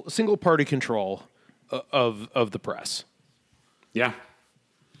single party control of the press. Yeah.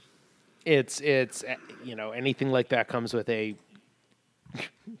 It's anything like that comes with a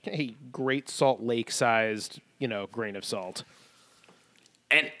Great Salt Lake sized, grain of salt.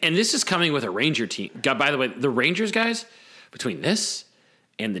 And this is coming with a Ranger team. God, by the way, the Rangers guys, between this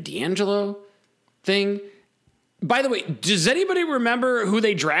and the D'Angelo thing. By the way, does anybody remember who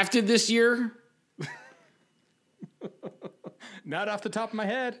they drafted this year? Not off the top of my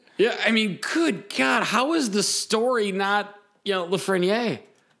head. Yeah, good God, how is the story not, Lafreniere?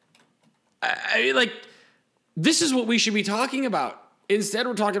 This is what we should be talking about. Instead,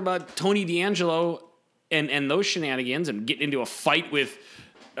 we're talking about Tony D'Angelo and those shenanigans and getting into a fight with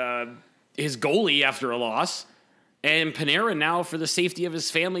his goalie after a loss. And Panarin now, for the safety of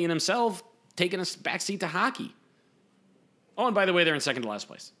his family and himself, taking a backseat to hockey. Oh, and by the way, they're in second to last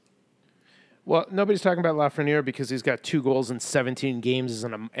place. Well, nobody's talking about Lafreniere because he's got 2 goals in 17 games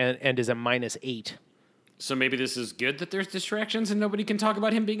and is a -8. So maybe this is good that there's distractions and nobody can talk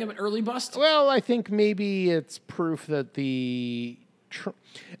about him being an early bust? Well, I think maybe it's proof that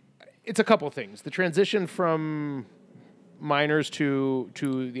it's a couple things. The transition from minors to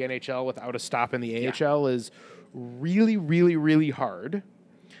the NHL without a stop in the AHL is really, really, really hard.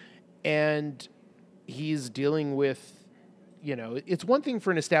 And he's dealing with, it's one thing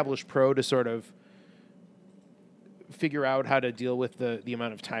for an established pro to sort of figure out how to deal with the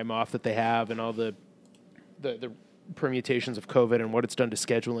amount of time off that they have and all the permutations of COVID and what it's done to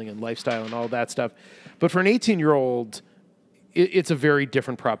scheduling and lifestyle and all that stuff. But for an 18-year-old, it's a very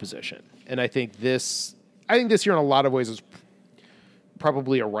different proposition. And I think this year in a lot of ways is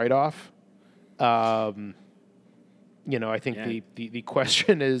probably a write-off. I think the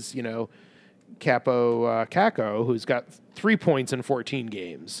question is, Capo Caco, who's got 3 points in 14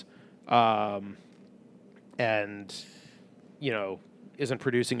 games, and isn't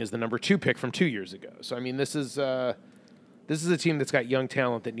producing as the number 2 pick from 2 years ago. So I mean, this is a team that's got young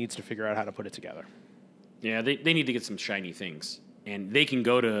talent that needs to figure out how to put it together. Yeah, they need to get some shiny things, and they can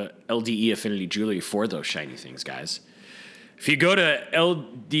go to LDE Affinity Jewelry for those shiny things, guys. If you go to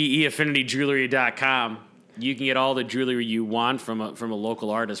LDEAffinityJewelry.com, you can get all the jewelry you want from a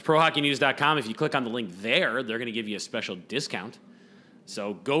local artist. ProHockeyNews.com, if you click on the link there, they're going to give you a special discount.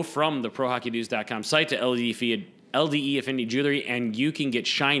 So go from the ProHockeyNews.com site to LDE Affinity Jewelry, and you can get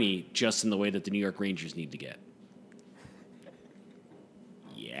shiny just in the way that the New York Rangers need to get.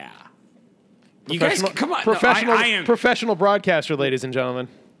 Yeah. You guys, come on. Professional broadcaster, ladies and gentlemen.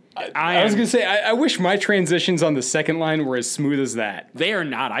 I was going to say, I wish my transitions on the second line were as smooth as that. They are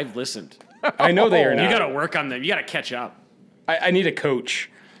not. I've listened. I know they are not. You got to work on them. You got to catch up. I need a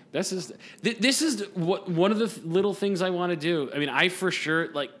coach. This is one of the little things I want to do. I mean, I for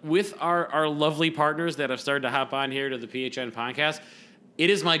sure, like, with our lovely partners that have started to hop on here to the PHN podcast,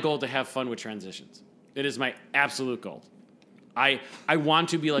 it is my goal to have fun with transitions. It is my absolute goal. I want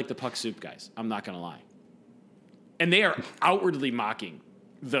to be like the Puck Soup guys. I'm not going to lie. And they are outwardly mocking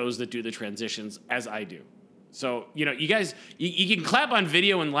those that do the transitions as I do. So, you guys, you can clap on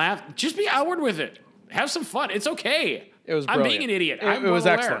video and laugh. Just be outward with it. Have some fun. It's okay. It was I'm brilliant. being an idiot. It was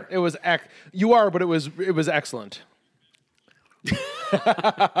excellent. It was you are, but it was excellent.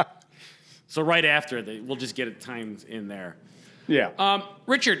 So right after, we'll just get it timed in there. Yeah.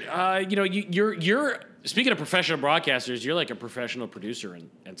 Richard, you're speaking of professional broadcasters, you're like a professional producer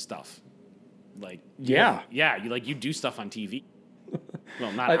and stuff. Like, yeah. You do stuff on TV.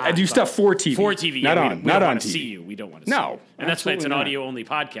 Well, not I do stuff for TV. For TV. Not on. We not don't on want to TV. see you. We don't want to see No. you. And that's why it's an not. audio-only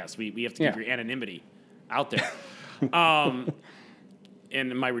podcast. We have to keep your anonymity out there. And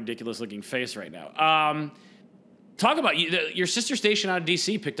my ridiculous-looking face right now. Talk about your sister station out of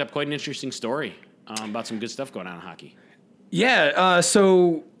D.C. picked up quite an interesting story about some good stuff going on in hockey. Yeah.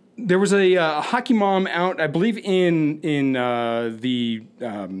 So there was a hockey mom out, I believe, in the.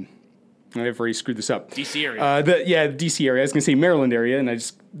 I've already screwed this up. D.C. area. The DC area. I was going to say Maryland area,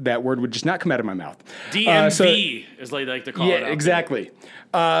 and that word would just not come out of my mouth. DMV is like to call it. Yeah, exactly.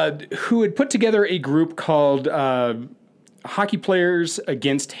 Who had put together a group called Hockey Players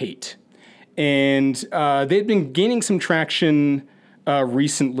Against Hate. And they'd been gaining some traction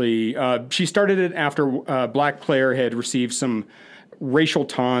recently. She started it after a black player had received some racial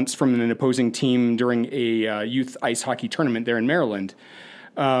taunts from an opposing team during a youth ice hockey tournament there in Maryland.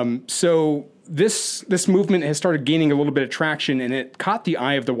 So this movement has started gaining a little bit of traction, and it caught the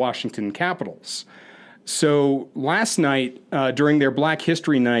eye of the Washington Capitals. So last night, during their Black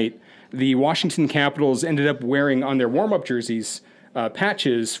History Night, the Washington Capitals ended up wearing on their warm-up jerseys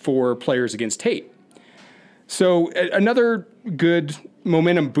patches for Players Against Hate. So another good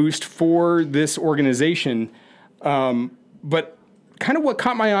momentum boost for this organization. But kind of what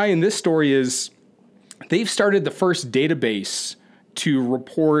caught my eye in this story is they've started the first database to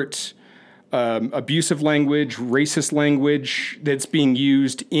report abusive language, racist language that's being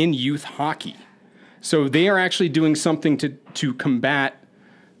used in youth hockey. So they are actually doing something to combat,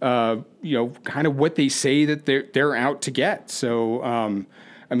 kind of what they say that they're out to get. So,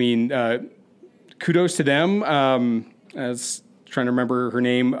 kudos to them. I was trying to remember her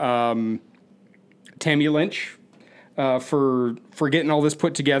name, Tammy Lynch, for getting all this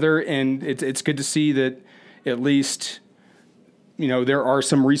put together. And it's good to see that at least, there are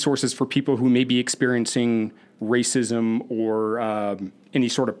some resources for people who may be experiencing racism or any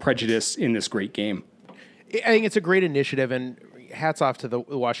sort of prejudice in this great game. I think it's a great initiative, and hats off to the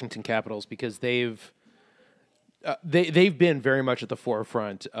Washington Capitals because they've been very much at the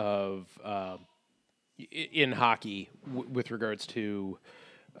forefront of in hockey with regards to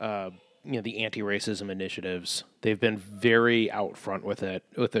the anti-racism initiatives. They've been very out front with it,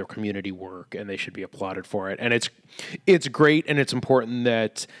 with their community work, and they should be applauded for it. And it's great, and it's important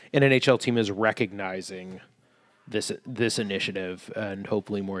that an NHL team is recognizing this initiative, and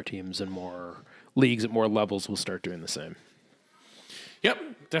hopefully more teams and more leagues at more levels will start doing the same. Yep,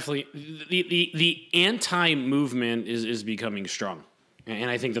 definitely. The anti-movement is becoming strong.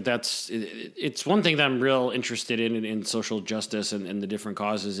 And I think it's one thing that I'm real interested in social justice and the different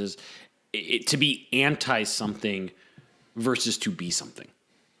causes is to be anti-something versus to be something.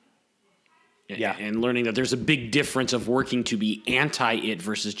 Yeah. And learning that there's a big difference of working to be anti-it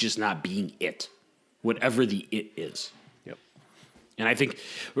versus just not being it, whatever the it is. Yep. And I think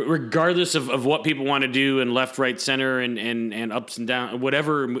regardless of what people want to do and left, right, center and ups and downs,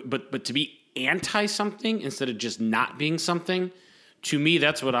 whatever, but to be anti-something instead of just not being something, to me,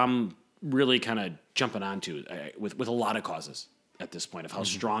 that's what I'm really kind of jumping onto with a lot of causes at this point of how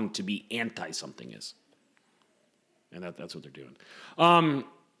strong to be anti-something is. And that's what they're doing.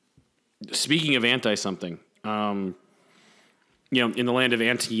 Speaking of anti-something, in the land of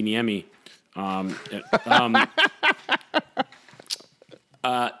Antti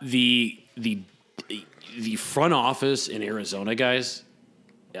the front office in Arizona, guys,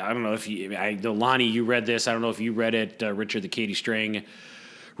 I don't know if I know, Lonnie, you read this. I don't know if you read it, Richard, the Katie Strang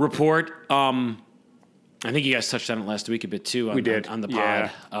report. I think you guys touched on it last week a bit too. On the pod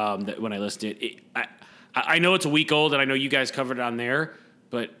when I listened to it. I know it's a week old, and I know you guys covered it on there,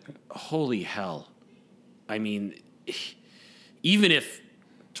 but holy hell. I mean, even if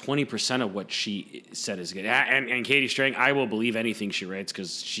 20% of what she said is good, and Katie Strang, I will believe anything she writes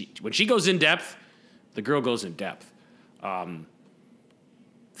because when she goes in depth, the girl goes in depth.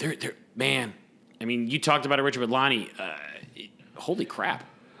 Man, I mean, you talked about it, Richard, with Lonnie. Holy crap!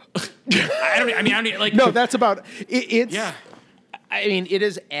 No, that's about it. Yeah. I mean, it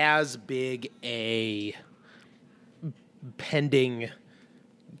is as big a pending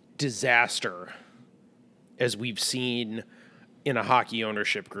disaster as we've seen in a hockey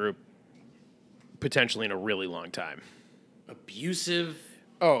ownership group, potentially in a really long time. Abusive.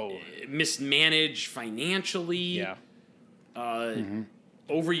 Oh, mismanaged financially. Yeah.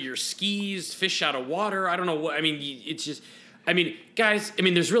 Over your skis, fish out of water. I don't know what. I mean, it's just. I mean, guys. I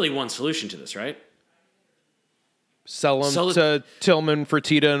mean, there's really one solution to this, right? Sell them to Tillman,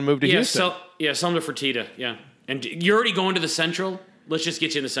 Fertitta, and move to Houston. Sell them to Fertitta. Yeah, and you're already going to the Central. Let's just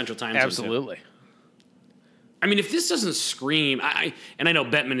get you in the Central time zone. Absolutely. I mean, if this doesn't scream, I know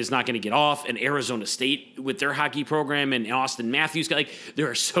Bettman is not going to get off, and Arizona State with their hockey program, and Austin Matthews, there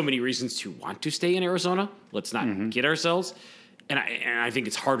are so many reasons to want to stay in Arizona. Let's not kid ourselves. And I think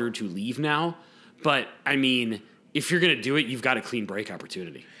it's harder to leave now. But, I mean, if you're going to do it, you've got a clean break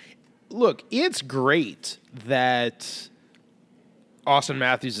opportunity. Look, it's great that Austin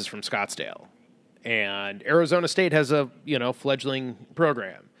Matthews is from Scottsdale, and Arizona State has a fledgling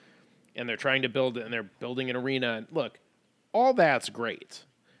program, and they're trying to build it, and they're building an arena. And look, all that's great,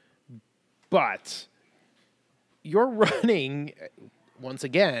 but you're running, once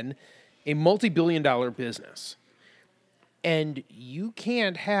again, a multi-billion-dollar business, and you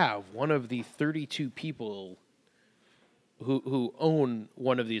can't have one of the 32 people who own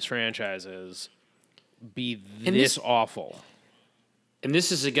one of these franchises be this awful. And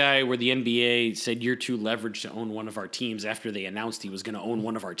this is a guy where the NBA said you're too leveraged to own one of our teams after they announced he was going to own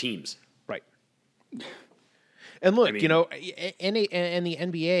one of our teams. Right. And look, and the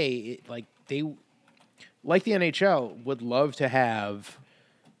NBA, they, like the NHL, would love to have,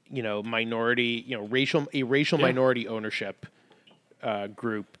 minority, racial minority ownership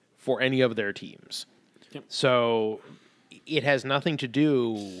group for any of their teams. Yep. So it has nothing to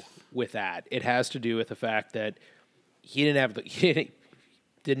do with that. It has to do with the fact that he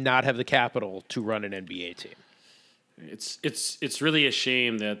did not have the capital to run an NBA team. It's really a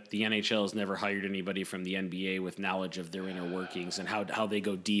shame that the NHL has never hired anybody from the NBA with knowledge of their inner workings and how they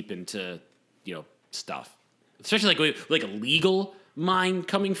go deep into stuff, especially like a legal mind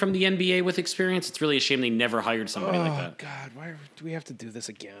coming from the NBA with experience. It's really a shame they never hired somebody like that. Oh God, why do we have to do this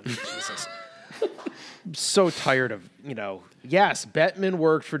again? Jesus. I'm so tired of, yes, Bettman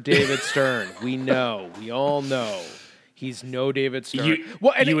worked for David Stern. We know. We all know. He's no David Stern. You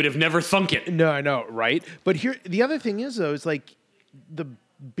would have never thunk it. No, I know, right? But here, the other thing is, though, is the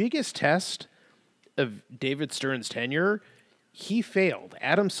biggest test of David Stern's tenure, he failed.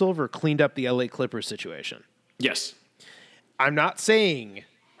 Adam Silver cleaned up the LA Clippers situation. Yes. I am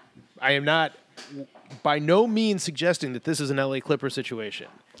not by no means suggesting that this is an LA Clippers situation.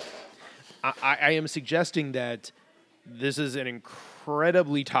 I am suggesting that this is an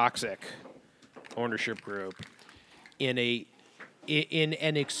incredibly toxic ownership group in in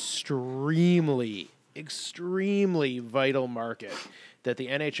an extremely vital market that the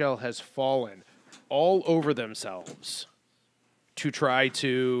NHL has fallen all over themselves to try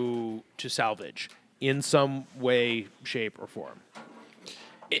to salvage in some way, shape, or form.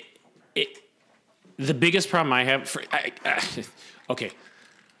 The biggest problem I have okay,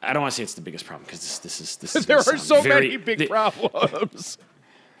 I don't want to say it's the biggest problem because this is There are so many big problems.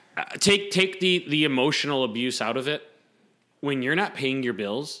 Take the emotional abuse out of it. When you're not paying your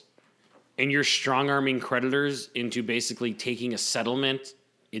bills and you're strong-arming creditors into basically taking a settlement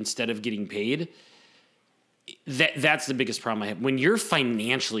instead of getting paid, that's the biggest problem I have. When you're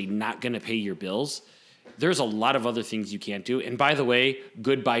financially not going to pay your bills, there's a lot of other things you can't do. And by the way,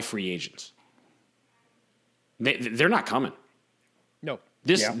 goodbye free agents. They're not coming. No.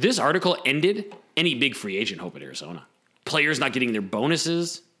 This article ended any big free agent hope at Arizona. Players not getting their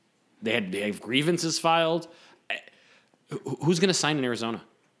bonuses. They have grievances filed. Who's going to sign in Arizona?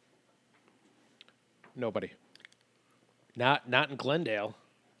 Nobody. Not in Glendale.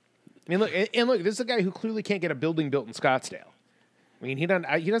 I mean, look. This is a guy who clearly can't get a building built in Scottsdale. I mean, he doesn't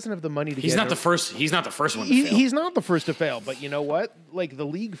have the money to. He's not the first one to fail. He's not the first to fail, but you know what? Like the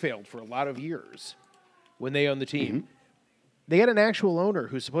league failed for a lot of years when they owned the team. Mm-hmm. They had an actual owner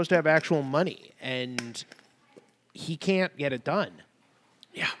who's supposed to have actual money, and he can't get it done.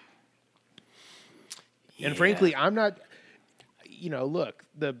 Yeah. And frankly, I'm not. Look,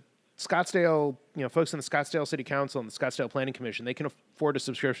 the Scottsdale, folks in the Scottsdale City Council and the Scottsdale Planning Commission, they can afford a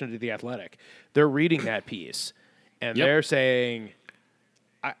subscription to The Athletic. They're reading that piece, and they're saying,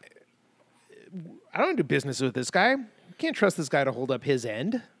 I don't do business with this guy. Can't trust this guy to hold up his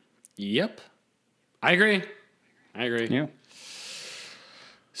end. Yep. I agree. Yeah.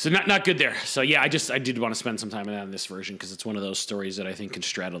 So not good there. So yeah, I did want to spend some time on this version because it's one of those stories that I think can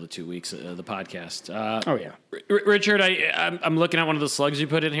straddle the 2 weeks of the podcast. Oh yeah, Richard, I'm looking at one of the slugs you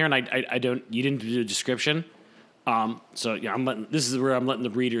put in here, and you didn't do a description. So yeah, this is where I'm letting the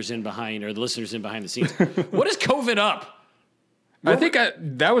readers in behind or the listeners in behind the scenes. What is COVID up? I think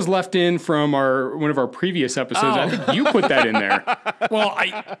that was left in from one of our previous episodes. I think you put that in there. Well,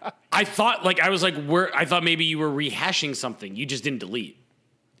 I thought I thought maybe you were rehashing something. You just didn't delete.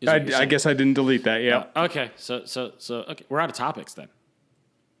 I guess I didn't delete that. Yeah. Okay. So okay, we're out of topics then.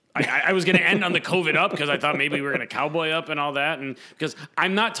 I was going to end on the COVID up because I thought maybe we were going to cowboy up and all that, and because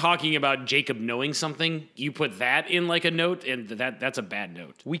I'm not talking about Jacob knowing something. You put that in like a note, and that's a bad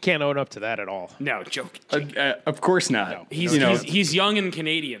note. We can't own up to that at all. No joke. Of course not. No. He's young and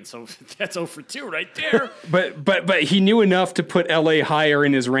Canadian, so that's 0 for 2 right there. but he knew enough to put LA higher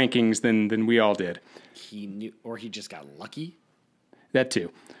in his rankings than we all did. He knew, or he just got lucky. That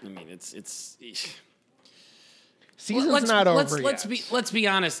too. I mean, it's. Season's not over yet. Let's be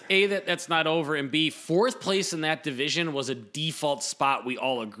honest. A, that's not over, and B, 4th place in that division was a default spot we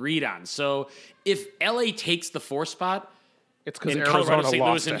all agreed on. So if LA takes the 4th spot, it's because Colorado, Arizona St. Louis,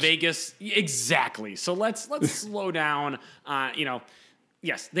 lost and it. Vegas, exactly. So let's slow down.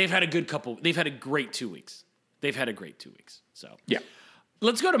 Yes, they've had a great 2 weeks. So yeah,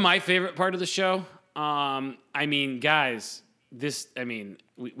 let's go to my favorite part of the show. I mean, guys.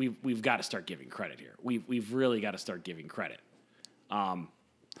 We've got to start giving credit here. We've really got to start giving credit.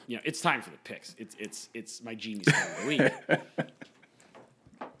 It's time for the picks. It's my genius time of the week.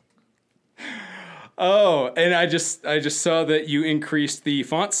 Oh, and I just saw that you increased the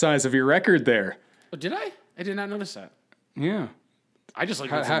font size of your record there. Oh, did I? I did not notice that. Yeah. I just like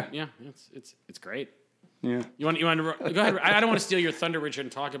it's great. Yeah. You want to go ahead. I don't want to steal your thunder, Richard,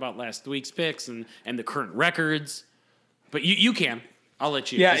 and talk about last week's picks and the current records. But you can. I'll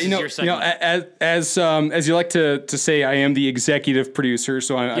let you. Yeah, this is your segment. As you like to say, I am the executive producer,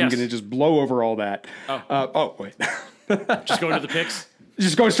 so I'm going to just blow over all that. Wait. Just go into the picks.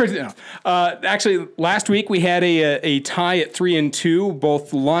 Just going straight to actually, last week we had a tie at 3-2.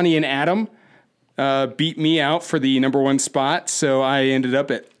 Both Lonnie and Adam beat me out for the number 1 spot, so I ended up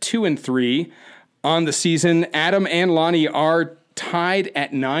at 2-3 on the season. Adam and Lonnie are tied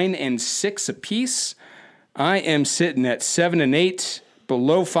at 9-6 apiece. I am sitting at 7-8,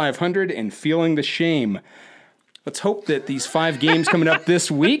 below 500, and feeling the shame. Let's hope that these 5 games coming up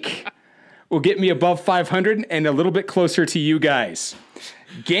this week will get me above 500 and a little bit closer to you guys.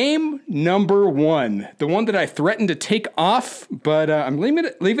 Game number 1, the one that I threatened to take off, but I'm leaving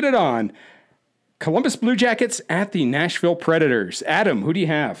it on. Columbus Blue Jackets at the Nashville Predators. Adam, who do you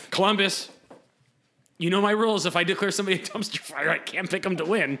have? Columbus. You know my rules. If I declare somebody a dumpster fire, I can't pick them to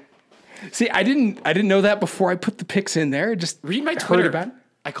win. See, I didn't know that before I put the picks in there. Just read my Twitter. Heard about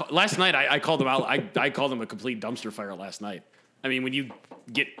it. Last night I called them out. I called them a complete dumpster fire last night. I mean, when you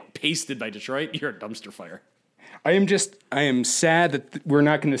get pasted by Detroit, you're a dumpster fire. I am sad that we're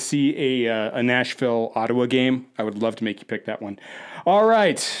not going to see a Nashville Ottawa game. I would love to make you pick that one. All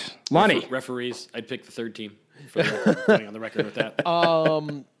right, Lonnie. Referees, I'd pick the third team. For the record, going on the record with that.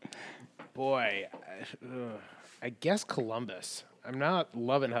 Boy, I guess Columbus. I'm not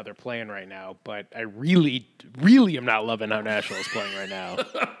loving how they're playing right now, but I really, really am not loving how Nashville is playing right now.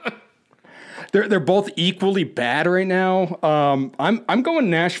 They're both equally bad right now. I'm going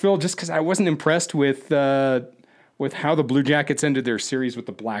Nashville just because I wasn't impressed with how the Blue Jackets ended their series with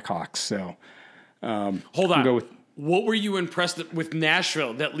the Blackhawks. So hold on. What were you impressed with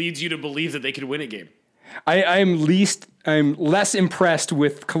Nashville that leads you to believe that they could win a game? I'm less impressed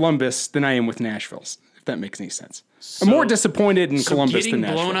with Columbus than I am with Nashville, if that makes any sense. I'm more disappointed in Columbus than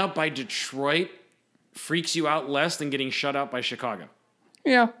Nashville. Getting blown out by Detroit freaks you out less than getting shut out by Chicago.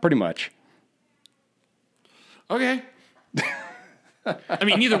 Yeah, pretty much. Okay. I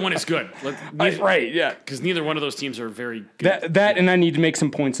mean, neither one is good. Right, yeah. Because neither one of those teams are very good. That and I need to make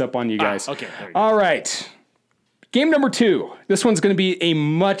some points up on you guys. Okay. All right. Game number 2. This one's going to be a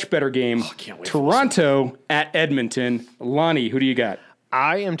much better game. Can't wait. Toronto at Edmonton. Lonnie, who do you got?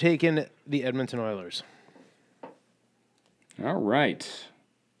 I am taking the Edmonton Oilers. All right.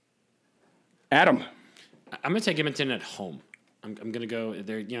 Adam. I'm going to take Edmonton at home. I'm going to go.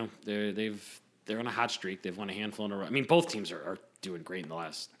 They're on a hot streak. They've won a handful in a row. I mean, both teams are doing great in the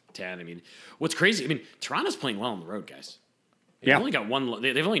last 10. I mean, what's crazy? I mean, Toronto's playing well on the road, guys. They've only got one.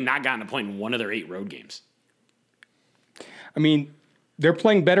 They've only not gotten a point in one of their 8 road games. I mean, they're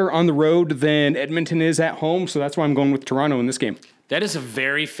playing better on the road than Edmonton is at home, so that's why I'm going with Toronto in this game. That is a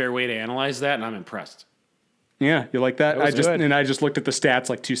very fair way to analyze that, and I'm impressed. Yeah, you like that? I just looked at the stats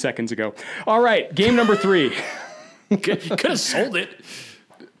like 2 seconds ago. All right, game number 3. Could have sold it.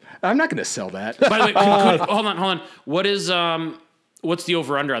 I'm not going to sell that. By the way, hold on. What's the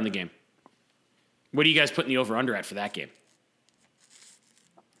over-under on the game? What are you guys putting the over-under at for that game?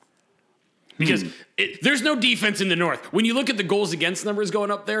 Because there's no defense in the North. When you look at the goals against numbers going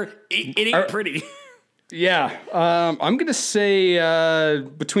up there, it ain't pretty. Yeah, I'm going to say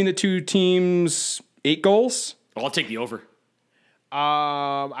between the two teams, 8 goals. I'll take the over.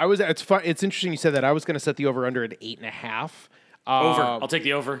 It's fun. It's interesting you said that. I was going to set the over under at 8.5. Over. I'll take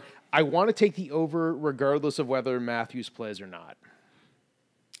the over. I want to take the over regardless of whether Matthews plays or not.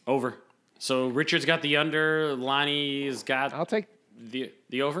 Over. So Richard's got the under. Lonnie's got. I'll take the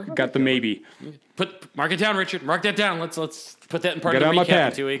over. Got the maybe. Mark it down, Richard. Mark that down. Let's put that in part of the recap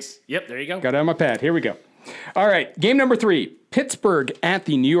in 2 weeks. Yep, there you go. Got it on my pad. Here we go. All right, game number 3. Pittsburgh at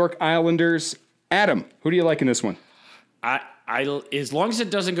the New York Islanders. Adam, who do you like in this one? I as long as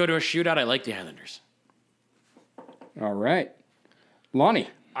it doesn't go to a shootout, I like the Islanders. All right, Lonnie.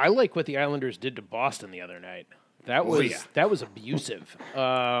 I like what the Islanders did to Boston the other night. That was abusive.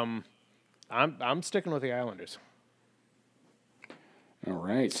 I'm sticking with the Islanders. All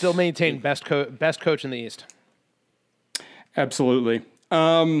right. Still maintain best coach in the East. Absolutely.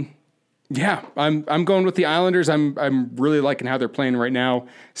 Yeah, I'm going with the Islanders. I'm really liking how they're playing right now.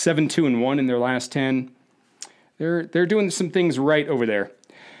 7-2-1 in their last 10. They're doing some things right over there.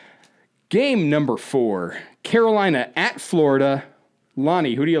 Game number 4. Carolina at Florida.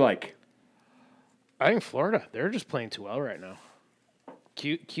 Lonnie, who do you like? I think Florida. They're just playing too well right now.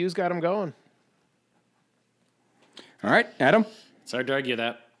 Q's got them going. All right, Adam. It's hard to argue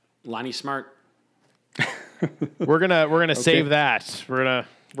that. Lonnie's smart. We're gonna save that. We're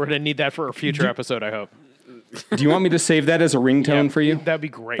gonna need that for a future episode, I hope. Do you want me to save that as a ringtone for you? That'd be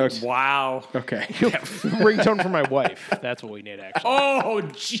great. Okay. Wow. Okay. Ringtone for my wife. That's what we need, actually. Oh,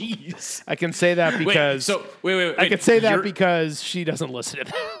 jeez. I can say that because wait. I can say that because she doesn't listen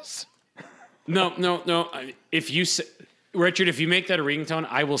to this. No. If you say, Richard, if you make that a ringtone,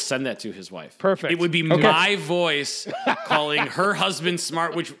 I will send that to his wife. Perfect. It would be my voice calling her husband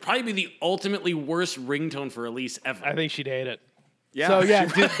smart, which would probably be the ultimately worst ringtone for Elise ever. I think she'd hate it. Yeah. So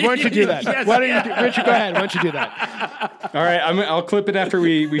why don't you do that? Yes, Why don't you do, Richard? Go ahead. Why don't you do that? All right, I'll clip it after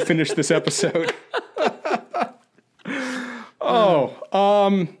we finish this episode.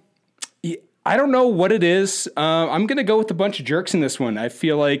 I don't know what it is. I'm gonna go with a bunch of jerks in this one. I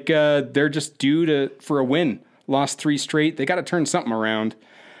feel like they're just due for a win. Lost 3 straight. They got to turn something around.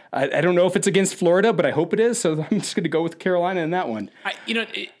 I don't know if it's against Florida, but I hope it is. So I'm just going to go with Carolina in that one.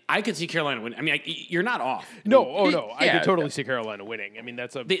 I could see Carolina win. I mean, you're not off. I could totally see Carolina winning. I mean,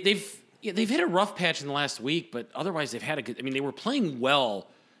 that's a they've hit a rough patch in the last week, but otherwise they've had a good. I mean, they were playing well.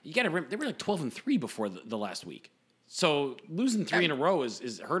 You got to remember they were like 12-3 before the last week. So losing 3 in a row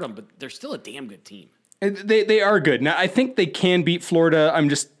is hurt them, but they're still a damn good team. They are good. Now I think they can beat Florida.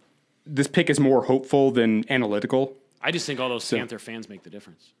 This pick is more hopeful than analytical. I just think all those Panther fans make the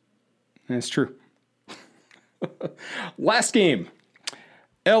difference. That's true. Last game,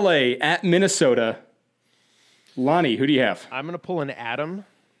 LA at Minnesota. Lonnie, who do you have? I'm going to pull an Adam,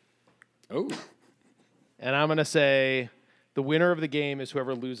 Oh, and I'm going to say the winner of the game is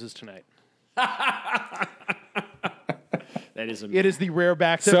whoever loses tonight. that is It is the rare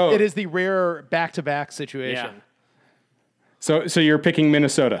back-to-back situation. Yeah. So you're picking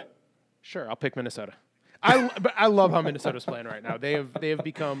Minnesota. Sure, I'll pick Minnesota. But I love how Minnesota's playing right now. They have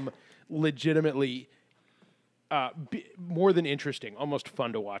become legitimately more than interesting, almost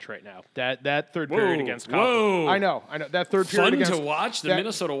fun to watch right now. That third period against Colorado. Whoa. I know. That third period Fun against to watch the that-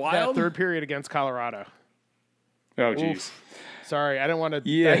 Minnesota Wild. That third period against Colorado. Oh, jeez. Sorry, I didn't want to.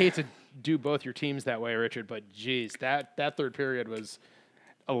 Yeah. I hate to do both your teams that way, Richard, but geez, that third period was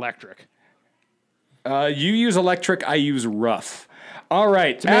electric. You use electric, I use rough. All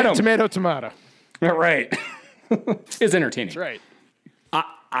right, Adam. Tomato. All right. It's entertaining. That's right.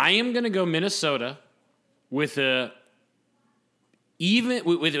 I am going to go Minnesota with a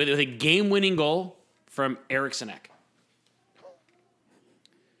game-winning goal from Eric Sinek.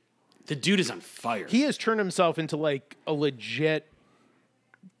 The dude is on fire. He has turned himself into like a legit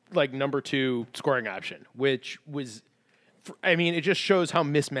number 2 scoring option, which was, it just shows how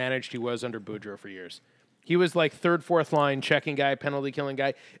mismanaged he was under Boudreaux for years. He was like third, fourth line checking guy, penalty killing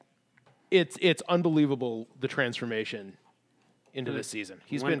guy. It's unbelievable the transformation into this season.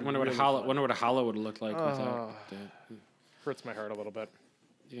 He's been wonder what really Hollow fun. wonder what a Hollow would look like without that. Hurts my heart a little bit.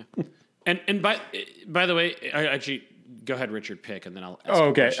 Yeah. And by the way, actually, go ahead, Richard, pick, and then I'll. Ask Oh, a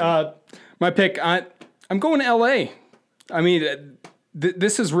okay. question. My pick, I'm going to LA. I mean,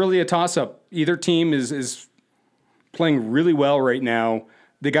 this is really a toss-up. Either team is playing really well right now.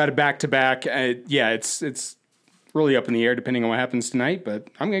 They got a back-to-back. It's really up in the air depending on what happens tonight, but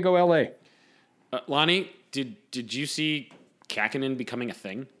I'm going to go LA. Lonnie, did you see Kakkonen becoming a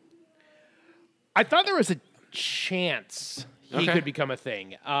thing? I thought there was a chance he Okay. could become a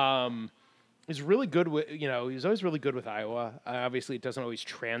thing. He's really good with, he's always really good with Iowa. Obviously, it doesn't always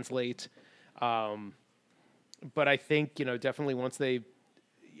translate. But I think, definitely once they,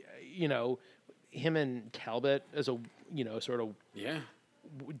 him and Talbot as a, sort of Yeah.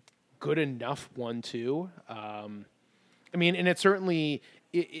 good enough 1-2. And it certainly,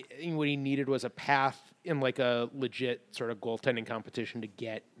 what he needed was a path in like a legit sort of goaltending competition to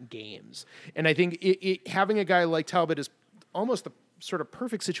get games. And I think having a guy like Talbot is almost the sort of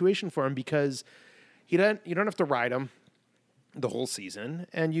perfect situation for him because you don't have to ride him the whole season,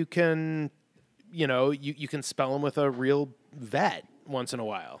 and you can, you can spell him with a real vet once in a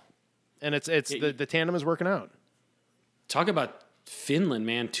while. And the tandem is working out. Talk about Finland,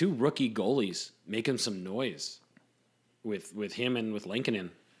 man. 2 rookie goalies making some noise with him and with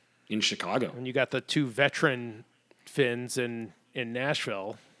Lankinen in Chicago. And you got the 2 veteran Finns in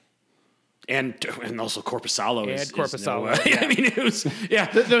Nashville. And also Korpisalo. And is Korpisalo, no, yeah. I mean, it was, yeah.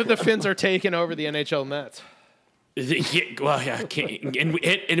 The Finns are taking over the NHL Nets. Well, yeah.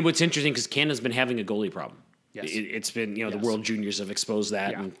 And what's interesting, because Canada's been having a goalie problem. Yes. It's been, the World Juniors have exposed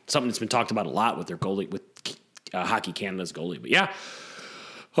that, and something that's been talked about a lot with their goalie, with Hockey Canada's goalie. But yeah.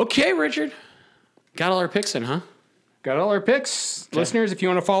 Okay, Richard. Got all our picks in, huh? Got all our picks. Okay. Listeners, if you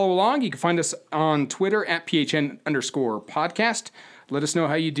want to follow along, you can find us on Twitter at PHN_podcast. Let us know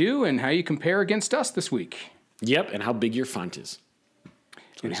how you do and how you compare against us this week. Yep, and how big your font is.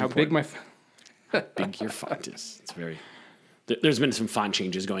 And how big my... big your font is. It's very... There's been some font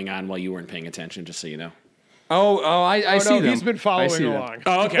changes going on while you weren't paying attention, just so you know. I see them. He's been following along.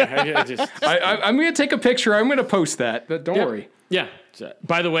 Oh, okay. I'm going to take a picture. I'm going to post that. Don't worry. Yeah. So,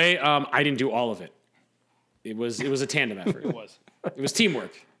 by the way, I didn't do all of it. It was a tandem effort. It was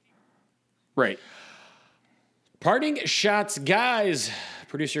teamwork. Right. Parting shots, guys.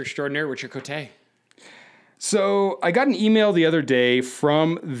 Producer extraordinaire, Richard Cote. So I got an email the other day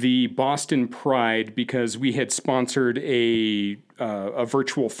from the Boston Pride because we had sponsored a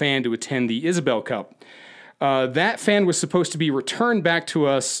virtual fan to attend the Isabel Cup. That fan was supposed to be returned back to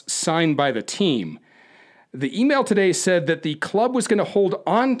us, signed by the team. The email today said that the club was going to hold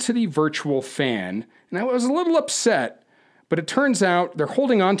on to the virtual fan, and I was a little upset, but it turns out they're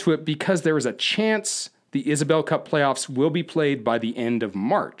holding on to it because there is a chance the Isabel Cup playoffs will be played by the end of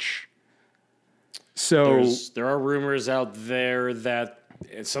March. So there are rumors out there that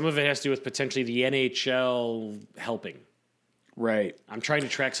some of it has to do with potentially the NHL helping. Right. I'm trying to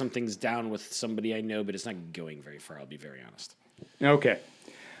track some things down with somebody I know, but it's not going very far, I'll be very honest. Okay.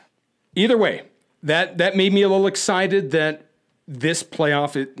 Either way, that made me a little excited that this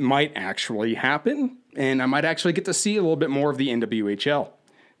playoff, it might actually happen, and I might actually get to see a little bit more of the NWHL,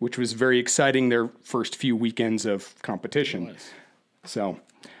 which was very exciting their first few weekends of competition. So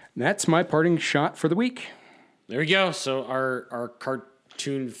that's my parting shot for the week. There we go. So our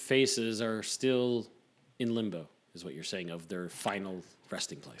cartoon faces are still in limbo, is what you're saying, of their final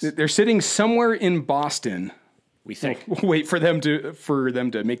resting place. They're sitting somewhere in Boston. We think. We'll wait for them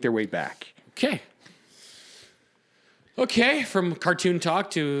to make their way back. Okay. Okay, from cartoon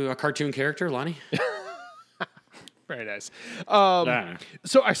talk to a cartoon character, Lonnie. Very nice. Ah.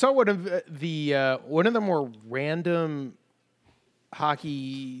 So I saw one of the more random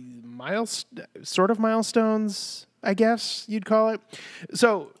hockey milestones, I guess you'd call it.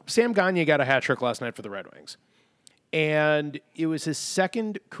 So Sam Gagner got a hat trick last night for the Red Wings, and it was his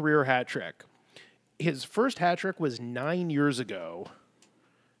second career hat trick. His first hat trick was 9 years ago,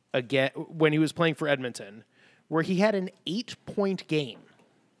 again when he was playing for Edmonton, where he had an 8-point game.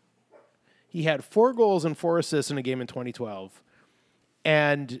 He had 4 goals and 4 assists in a game in 2012,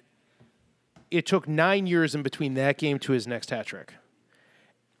 and it took 9 years in between that game to his next hat trick.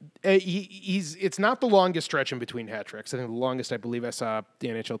 It's not the longest stretch in between hat tricks. I think the longest I believe I saw the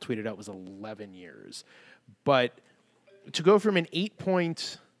NHL tweeted out was 11 years. But to go from an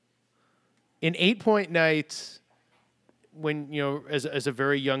 8-point night when, as a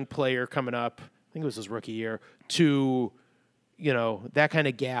very young player coming up, I think it was his rookie year, to, that kind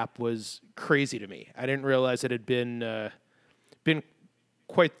of gap was crazy to me. I didn't realize it had been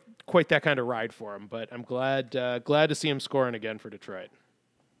quite that kind of ride for him, but I'm glad to see him scoring again for Detroit.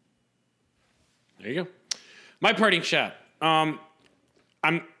 There you go. My parting shot.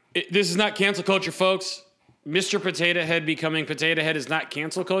 This is not cancel culture, folks. Mr. Potato Head becoming Potato Head is not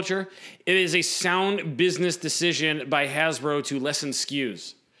cancel culture. It is a sound business decision by Hasbro to lessen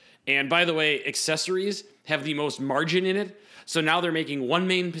SKUs. And by the way, accessories have the most margin in it. So now they're making one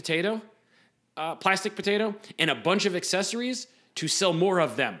main potato, plastic potato, and a bunch of accessories to sell more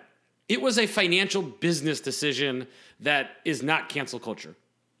of them. It was a financial business decision that is not cancel culture.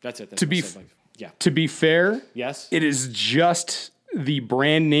 That's it. To be fair, yes, it is just the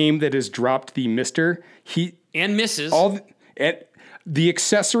brand name that has dropped the Mr. And Mrs. The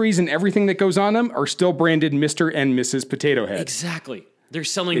accessories and everything that goes on them are still branded Mr. and Mrs. Potato Head. Exactly. They're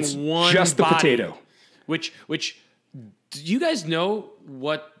selling one just the body, potato. Which do you guys know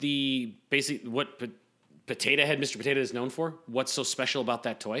what Potato Head Mr. Potato is known for? What's so special about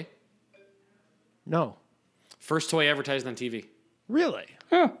that toy? No. First toy advertised on TV. Really?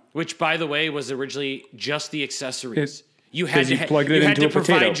 Huh. Which, by the way, was originally just the accessories. You had to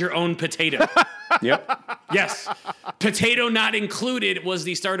provide your own potato. Yep. Yes. Potato not included was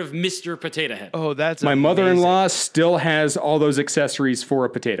the start of Mr. Potato Head. Oh, that's my mother-in-law still has all those accessories for a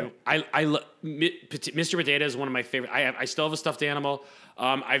potato. Mr. Potato is one of my favorite. I still have a stuffed animal.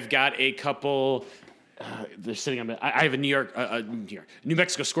 I've got a couple. They're sitting on. I have a New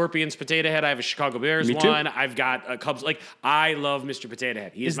Mexico Scorpions Potato Head. I have a Chicago Bears one. I've got a Cubs. I love Mr. Potato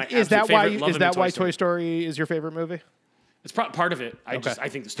Head. He is my absolute favorite. Is that why Toy Story is your favorite movie? It's part of it. I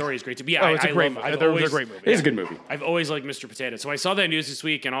think the story is great too. Yeah, it's a great movie. It's a great movie. It is a good movie. I've always liked Mr. Potato. So I saw that news this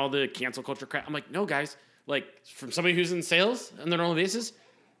week and all the cancel culture crap. I'm like, no, guys. From somebody who's in sales on their normal basis,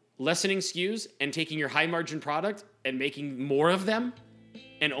 lessening SKUs and taking your high margin product and making more of them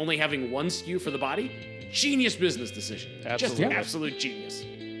and only having one SKU for the body, genius business decision. Absolutely. Just absolute genius.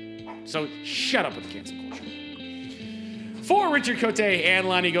 So shut up with cancel culture. For Richard Cote and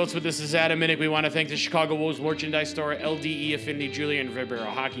Lonnie Goldsmith, this is Adam Minnick. We want to thank the Chicago Wolves merchandise store, LDE Affinity, Julian Rivera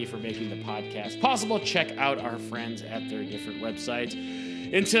Hockey for making the podcast possible. Check out our friends at their different websites.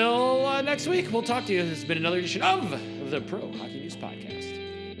 Until next week, we'll talk to you. This has been another edition of the Pro Hockey News Podcast.